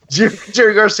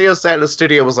 Jerry Garcia sat in the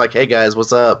studio and was like, hey guys,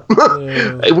 what's up?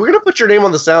 Hey, we're gonna put your name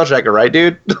on the soundtrack, all right,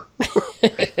 dude?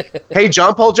 Hey,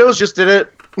 John Paul Jones just did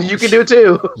it. You can do it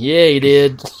too. Yeah, he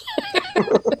did.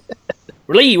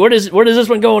 Lee, where does this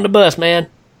one go on the bus, man?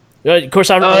 Of course,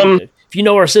 if you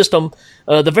know our system,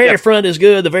 the very front is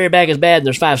good, the very back is bad, and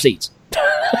there's 5 seats.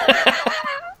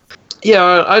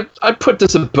 Yeah, I put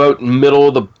this about middle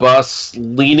of the bus,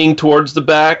 leaning towards the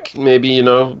back. Maybe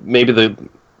the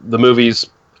movie's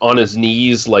on his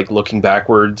knees, like looking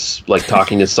backwards, like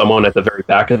talking to someone at the very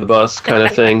back of the bus, kind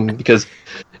of thing. Because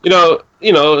there's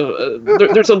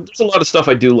a lot of stuff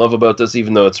I do love about this,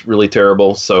 even though it's really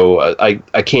terrible. So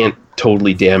I can't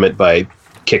totally damn it by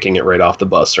kicking it right off the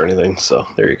bus or anything. So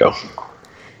there you go.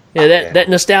 Yeah, that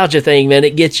nostalgia thing, man,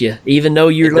 it gets you. Even though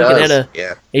you're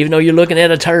looking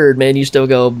at a turd, man, you still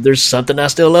go, there's something I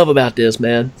still love about this,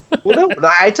 man. Well, no,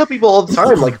 I tell people all the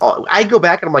time, like, I go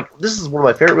back and I'm like, this is one of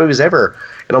my favorite movies ever.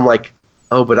 And I'm like,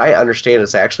 oh, but I understand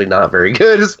it's actually not very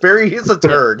good. It's a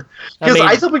turd. Because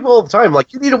I tell people all the time,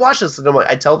 like, you need to watch this. And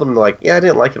I tell them, like, yeah, I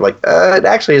didn't like it. Like, it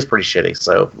actually is pretty shitty.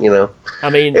 So, I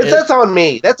mean, that's on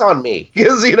me. That's on me.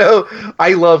 Because,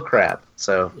 I love crap.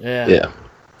 So, yeah.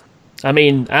 I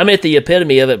mean, I'm at the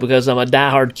epitome of it because I'm a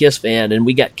diehard Kiss fan, and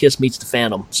we got Kiss Meets the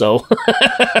Phantom. So,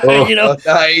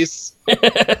 nice.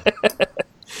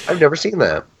 I've never seen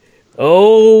that.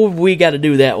 Oh, we got to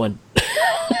do that one.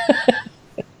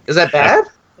 Is that bad?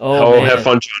 Oh, have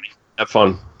fun, Johnny. Have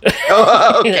fun.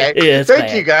 Okay. Yeah, it's Thank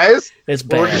bad. you, guys. It's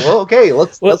bad. Well, okay,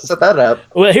 let's set that up.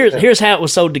 Well, here's how it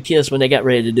was sold to Kiss when they got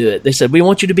ready to do it. They said, we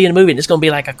want you to be in a movie, and it's going to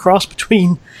be like a cross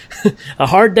between A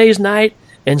Hard Day's Night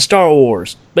and Star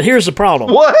Wars. But here's the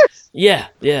problem. What? Yeah,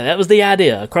 that was the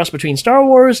idea. A cross between Star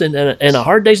Wars and A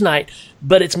Hard Day's Night,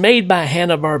 but it's made by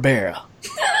Hanna-Barbera.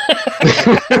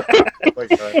 Oh my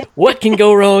God. What can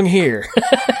go wrong here?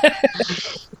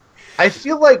 I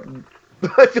feel like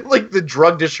the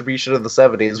drug distribution of the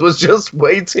 70s was just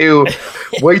way too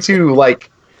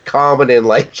like common and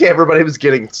like everybody was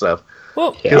getting stuff.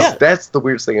 Well, that's the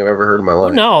weirdest thing I've ever heard in my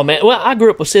life. No, man. Well, I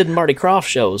grew up with Sid and Marty Krofft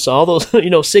shows, so all those,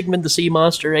 Sigmund the Sea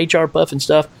Monster, H.R. Puff and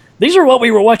stuff. These are what we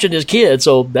were watching as kids,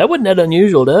 so that wasn't that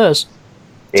unusual to us.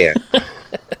 Yeah.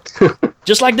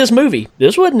 Just like this movie.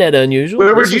 This wasn't that unusual.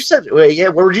 Where would you sit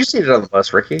it on the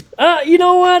bus, Ricky? You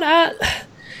know what?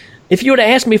 If you would have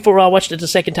asked me before I watched it the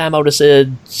second time, I would have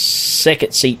said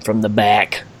second seat from the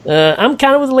back. I'm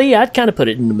kind of with Lee. I'd kind of put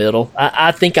it in the middle.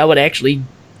 I think I would actually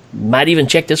might even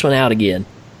check this one out again.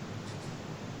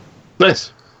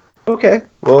 Nice. Okay.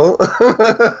 Well,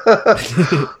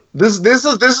 this is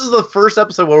the first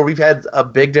episode where we've had a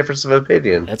big difference of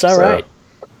opinion. That's all right.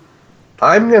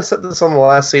 I'm gonna set this on the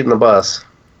last seat in the bus.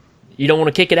 You don't want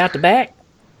to kick it out the back?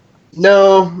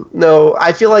 No.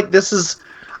 I feel like this is.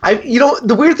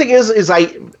 The weird thing is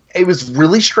it was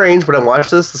really strange when I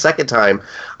watched this the second time.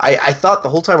 I thought the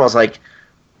whole time I was like,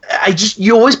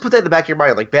 you always put that in the back of your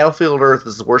mind, like Battlefield Earth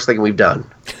is the worst thing we've done.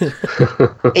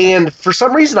 And for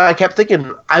some reason I kept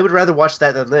thinking I would rather watch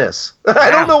that than this.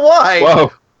 I don't know why.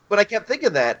 Whoa. But I kept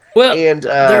thinking that. Well, and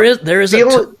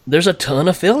there's a ton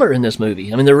of filler in this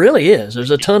movie. I mean, there really is.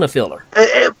 There's a ton of filler.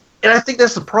 And I think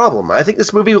that's the problem. I think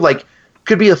this movie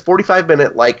could be a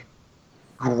 45-minute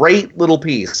great little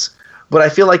piece, but I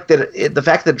feel like that the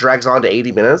fact that it drags on to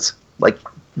 80 minutes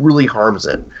really harms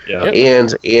it. Yeah.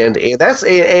 And that's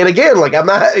and again, I'm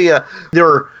not. There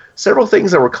were several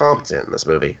things that were competent in this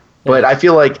movie, but I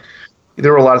feel like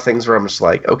there were a lot of things where I'm just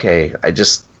like, okay, I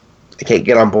can't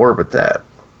get on board with that.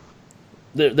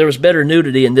 There was better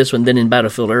nudity in this one than in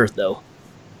Battlefield Earth, though.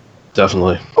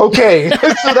 Definitely. Okay,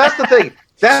 so that's the thing.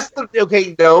 That's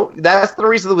the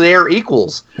reason they're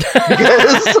equals.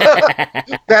 Because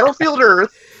Battlefield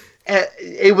Earth,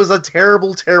 it was a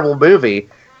terrible, terrible movie,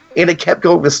 and it kept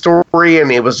going with story, and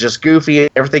it was just goofy, and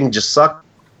everything just sucked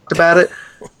about it.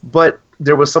 But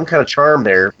there was some kind of charm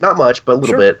there. Not much, but a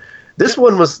little bit. This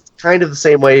one was kind of the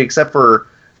same way, except for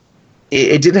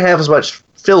it didn't have as much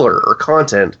filler or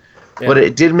content, but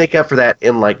it did make up for that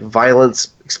in violence,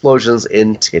 explosions,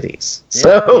 and titties.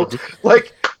 So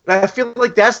I feel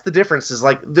like that's the difference. Is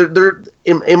they're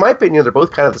in my opinion, they're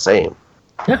both kind of the same.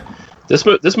 Yeah. This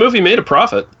movie made a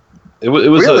profit. It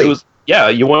was Really? Yeah.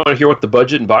 You want to hear what the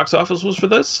budget and box office was for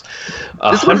this?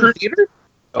 This was in the theater?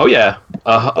 Oh yeah,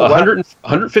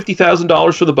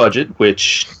 $150,000 for the budget,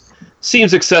 which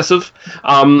seems excessive.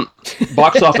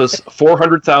 Box office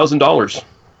 $400,000.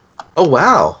 Oh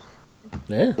wow.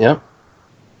 Yeah.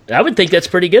 I would think that's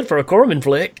pretty good for a Corman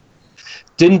flick.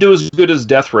 Didn't do as good as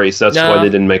Death Race. That's why they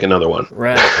didn't make another one.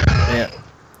 Right.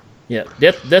 Yeah.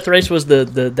 Death Race was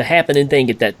the happening thing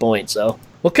at that point. So,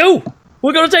 well, cool.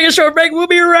 We're gonna take a short break. We'll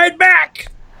be right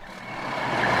back.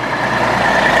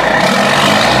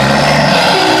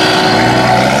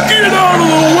 Get out of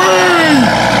the way!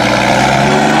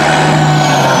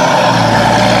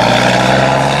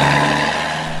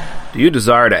 Do you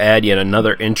desire to add yet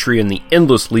another entry in the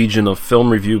endless legion of film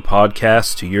review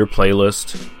podcasts to your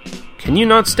playlist? Can you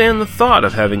not stand the thought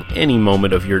of having any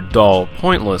moment of your dull,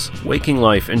 pointless, waking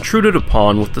life intruded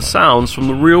upon with the sounds from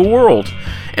the real world,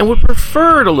 and would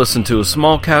prefer to listen to a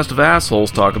small cast of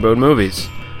assholes talk about movies?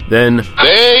 Then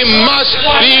they must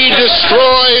be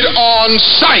destroyed on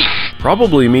sight!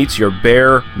 Probably meets your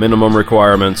bare minimum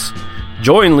requirements.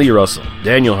 Join Lee Russell,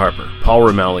 Daniel Harper, Paul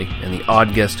Romali, and the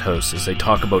odd guest hosts as they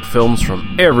talk about films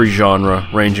from every genre,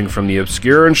 ranging from the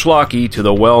obscure and schlocky to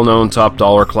the well-known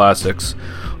top-dollar classics.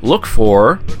 Look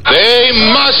for They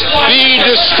Must Be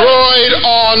Destroyed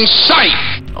on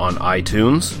Sight on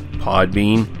iTunes,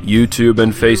 Podbean, YouTube,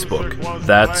 and Facebook.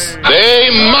 That's They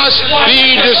Must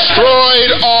Be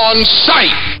Destroyed on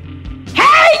Sight.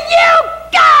 Hey, you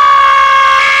guys!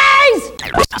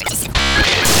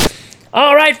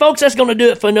 All right, folks, that's going to do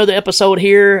it for another episode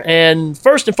here. And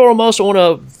first and foremost, I want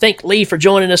to thank Lee for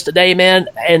joining us today, man.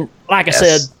 And like I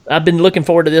said, I've been looking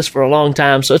forward to this for a long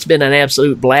time, so it's been an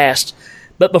absolute blast.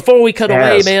 But before we cut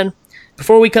away, man, I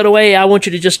want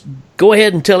you to just go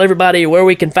ahead and tell everybody where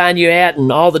we can find you at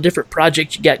and all the different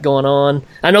projects you got going on.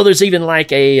 I know there's even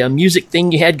like a music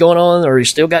thing you had going on or you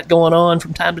still got going on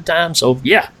from time to time. So,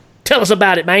 yeah, tell us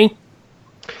about it, man.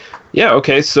 Yeah,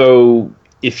 okay, so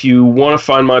if you want to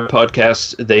find my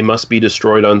podcast, They Must Be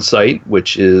Destroyed on Sight,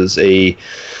 which is a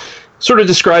sort of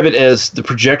describe it as the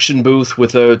projection booth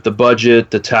without the budget,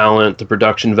 the talent, the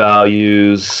production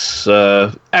values.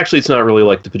 Actually, it's not really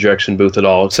like the projection booth at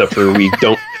all, except for we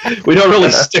don't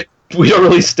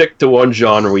really stick to one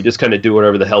genre. We just kind of do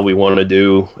whatever the hell we want to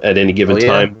do at any given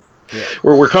time. Yeah.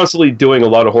 We're constantly doing a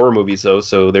lot of horror movies, though,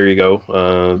 so there you go.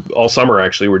 All summer,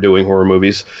 actually, we're doing horror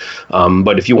movies.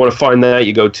 But if you want to find that,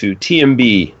 you go to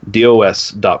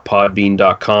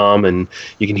tmbdos.podbean.com, and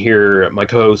you can hear my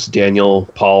co-hosts, Daniel,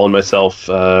 Paul, and myself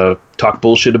talk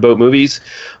bullshit about movies.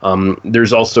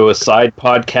 There's also a side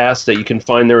podcast that you can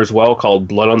find there as well called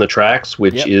Blood on the Tracks,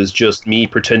 which is just me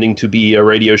pretending to be a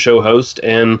radio show host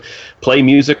and play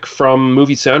music from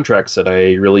movie soundtracks that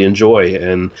I really enjoy.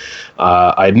 And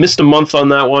I missed a month on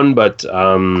that one, but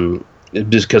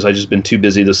just because I've just been too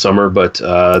busy this summer. But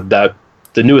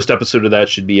the newest episode of that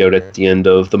should be out at the end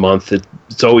of the month.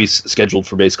 It's always scheduled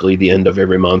for basically the end of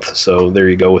every month, so there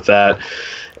you go with that.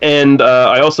 And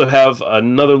I also have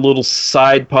another little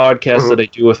side podcast that I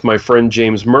do with my friend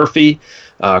James Murphy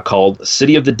called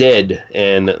City of the Dead,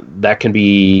 and that can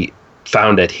be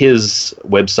found at his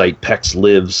website, Pex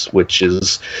Lives, which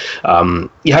is,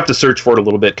 you have to search for it a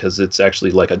little bit because it's actually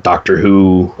like a Doctor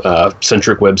Who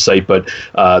centric website, but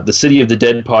the City of the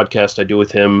Dead podcast I do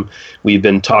with him, we've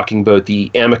been talking about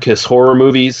the Amicus horror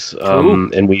movies,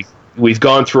 and we've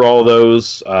gone through all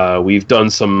those. We've done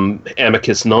some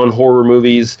Amicus non-horror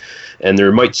movies, and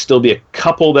there might still be a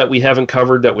couple that we haven't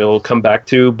covered that we'll come back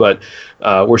to, but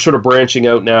we're sort of branching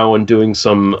out now and doing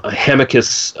some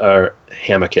Amicus.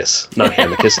 Hamicus.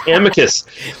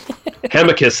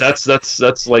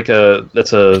 That's like a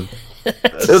that's a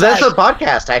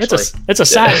podcast, actually. It's a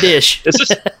side dish. It's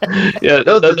just, yeah.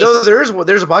 There's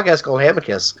a podcast called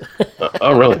Hamicus.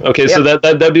 Oh, really? Okay, so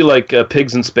that'd be like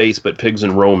Pigs in Space, but Pigs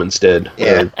in Rome instead.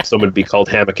 Yeah. Some would be called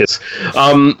Hamicus.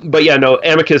 But yeah, no,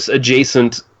 Amicus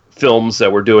adjacent films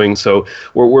that we're doing. So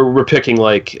we're picking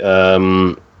like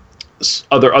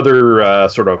other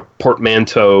sort of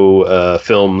portmanteau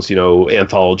films,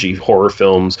 anthology horror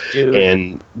films,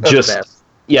 and just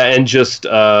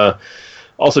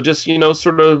also just,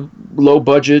 sort of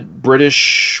low-budget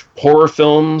British horror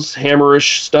films,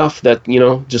 Hammerish stuff that,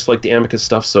 just like the Amicus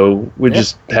stuff. So we're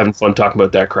just having fun talking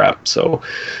about that crap. So,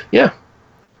 yeah,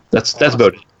 that's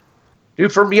about it.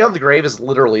 Dude, From Beyond the Grave is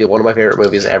literally one of my favorite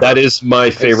movies ever. That is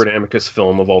my favorite Amicus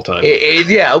film of all time.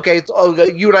 Yeah, okay.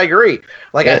 You and I agree.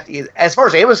 Like, as far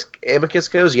as Amicus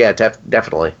goes, yeah,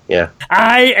 definitely. Yeah.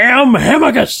 I am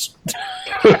Amicus!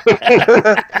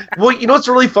 Well, what's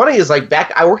really funny is, like,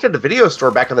 I worked at a video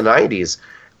store back in the 90s,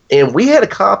 and we had a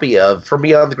copy of From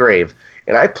Beyond the Grave,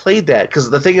 and I played that, because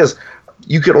the thing is,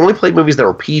 you could only play movies that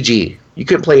were PG. You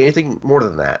couldn't play anything more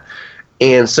than that.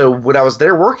 And so when I was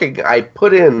there working, I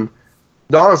put in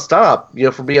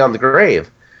nonstop, From Beyond the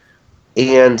Grave.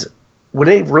 And when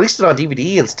they released it on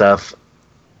DVD and stuff,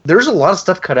 there's a lot of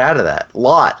stuff cut out of that. A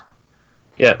lot.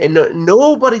 Yeah. And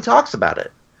nobody talks about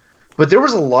it. But there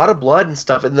was a lot of blood and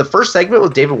stuff. In the first segment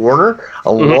with David Warner,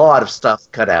 a lot of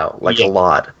stuff cut out. Like, a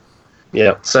lot.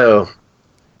 Yeah. So,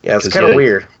 yeah, it's kind of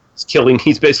weird.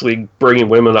 He's basically bringing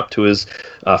women up to his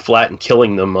flat and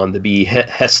killing them on the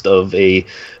behest of a...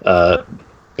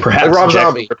 perhaps Rob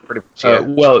Zombie.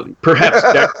 Perhaps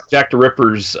Jack the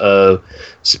Ripper's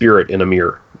spirit in a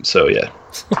mirror. So yeah.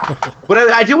 But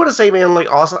I do want to say, man,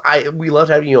 like, awesome. We loved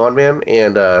having you on, man,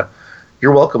 and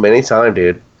you're welcome anytime,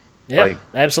 dude. Yeah,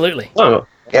 absolutely. Oh,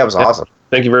 yeah, it was awesome.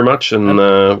 Thank you very much, and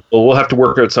we'll have to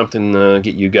work out something to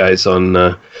get you guys on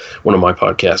one of my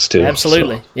podcasts too.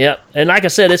 Absolutely, so. Yeah. And like I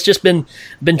said, it's just been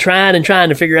trying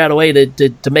to figure out a way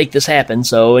to make this happen.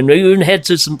 So, and we even had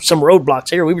some roadblocks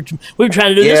here. We were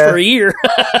trying to do this for a year.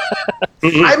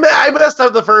 I messed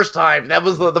up the first time. That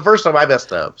was the first time I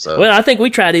messed up. So, well, I think we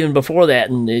tried even before that,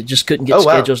 and it just couldn't get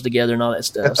schedules together and all that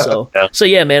stuff. So, so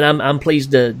yeah, man, I'm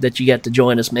pleased that you got to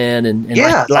join us, man. And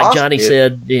like awesome, Johnny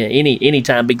said,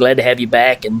 anytime, be glad to have you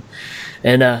back. And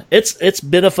it's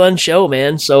been a fun show,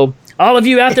 man. So all of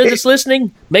you out there that's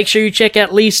listening, make sure you check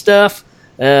out Lee's stuff.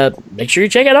 Make sure you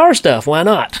check out our stuff. Why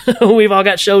not? We've all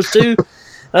got shows too.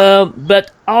 But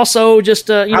also just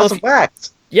House of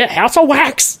Wax. Yeah, House of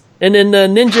Wax. And then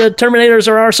Ninja Terminators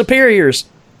are our superiors.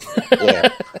 Yeah.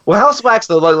 Well, House of Wax,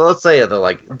 though, let's say they're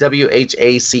like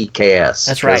WHACKS.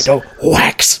 That's right. Oh,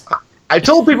 Wax. I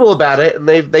told people about it, and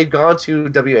they've gone to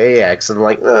WAX, and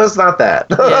like, no, it's not that.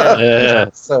 Yeah.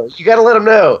 So you got to let them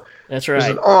know. That's right.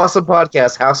 There's an awesome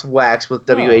podcast, House of Wax, with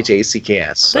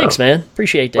WHACKS. So. Thanks, man.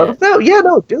 Appreciate that. Let them know. Yeah,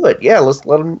 no, do it. Yeah, let's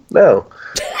let them know.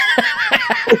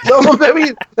 No, I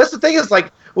mean, that's the thing is,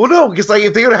 like, Well, no, because like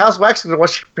if they go to House of Wax, they're going to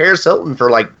watch Paris Hilton for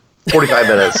like 45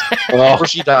 minutes before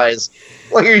she dies.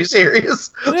 Like, are you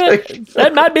serious? Like,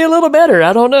 that might be a little better.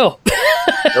 I don't know.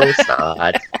 No, it's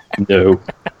not. No.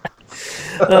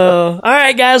 All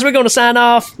right, guys, we're going to sign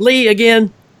off. Lee,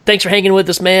 again, thanks for hanging with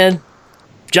us, man.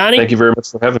 Johnny? Thank you very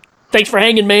much for having me. Thanks for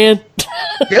hanging, man.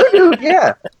 Dude,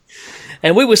 yeah.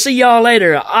 And we will see y'all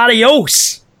later.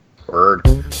 Adios. Word.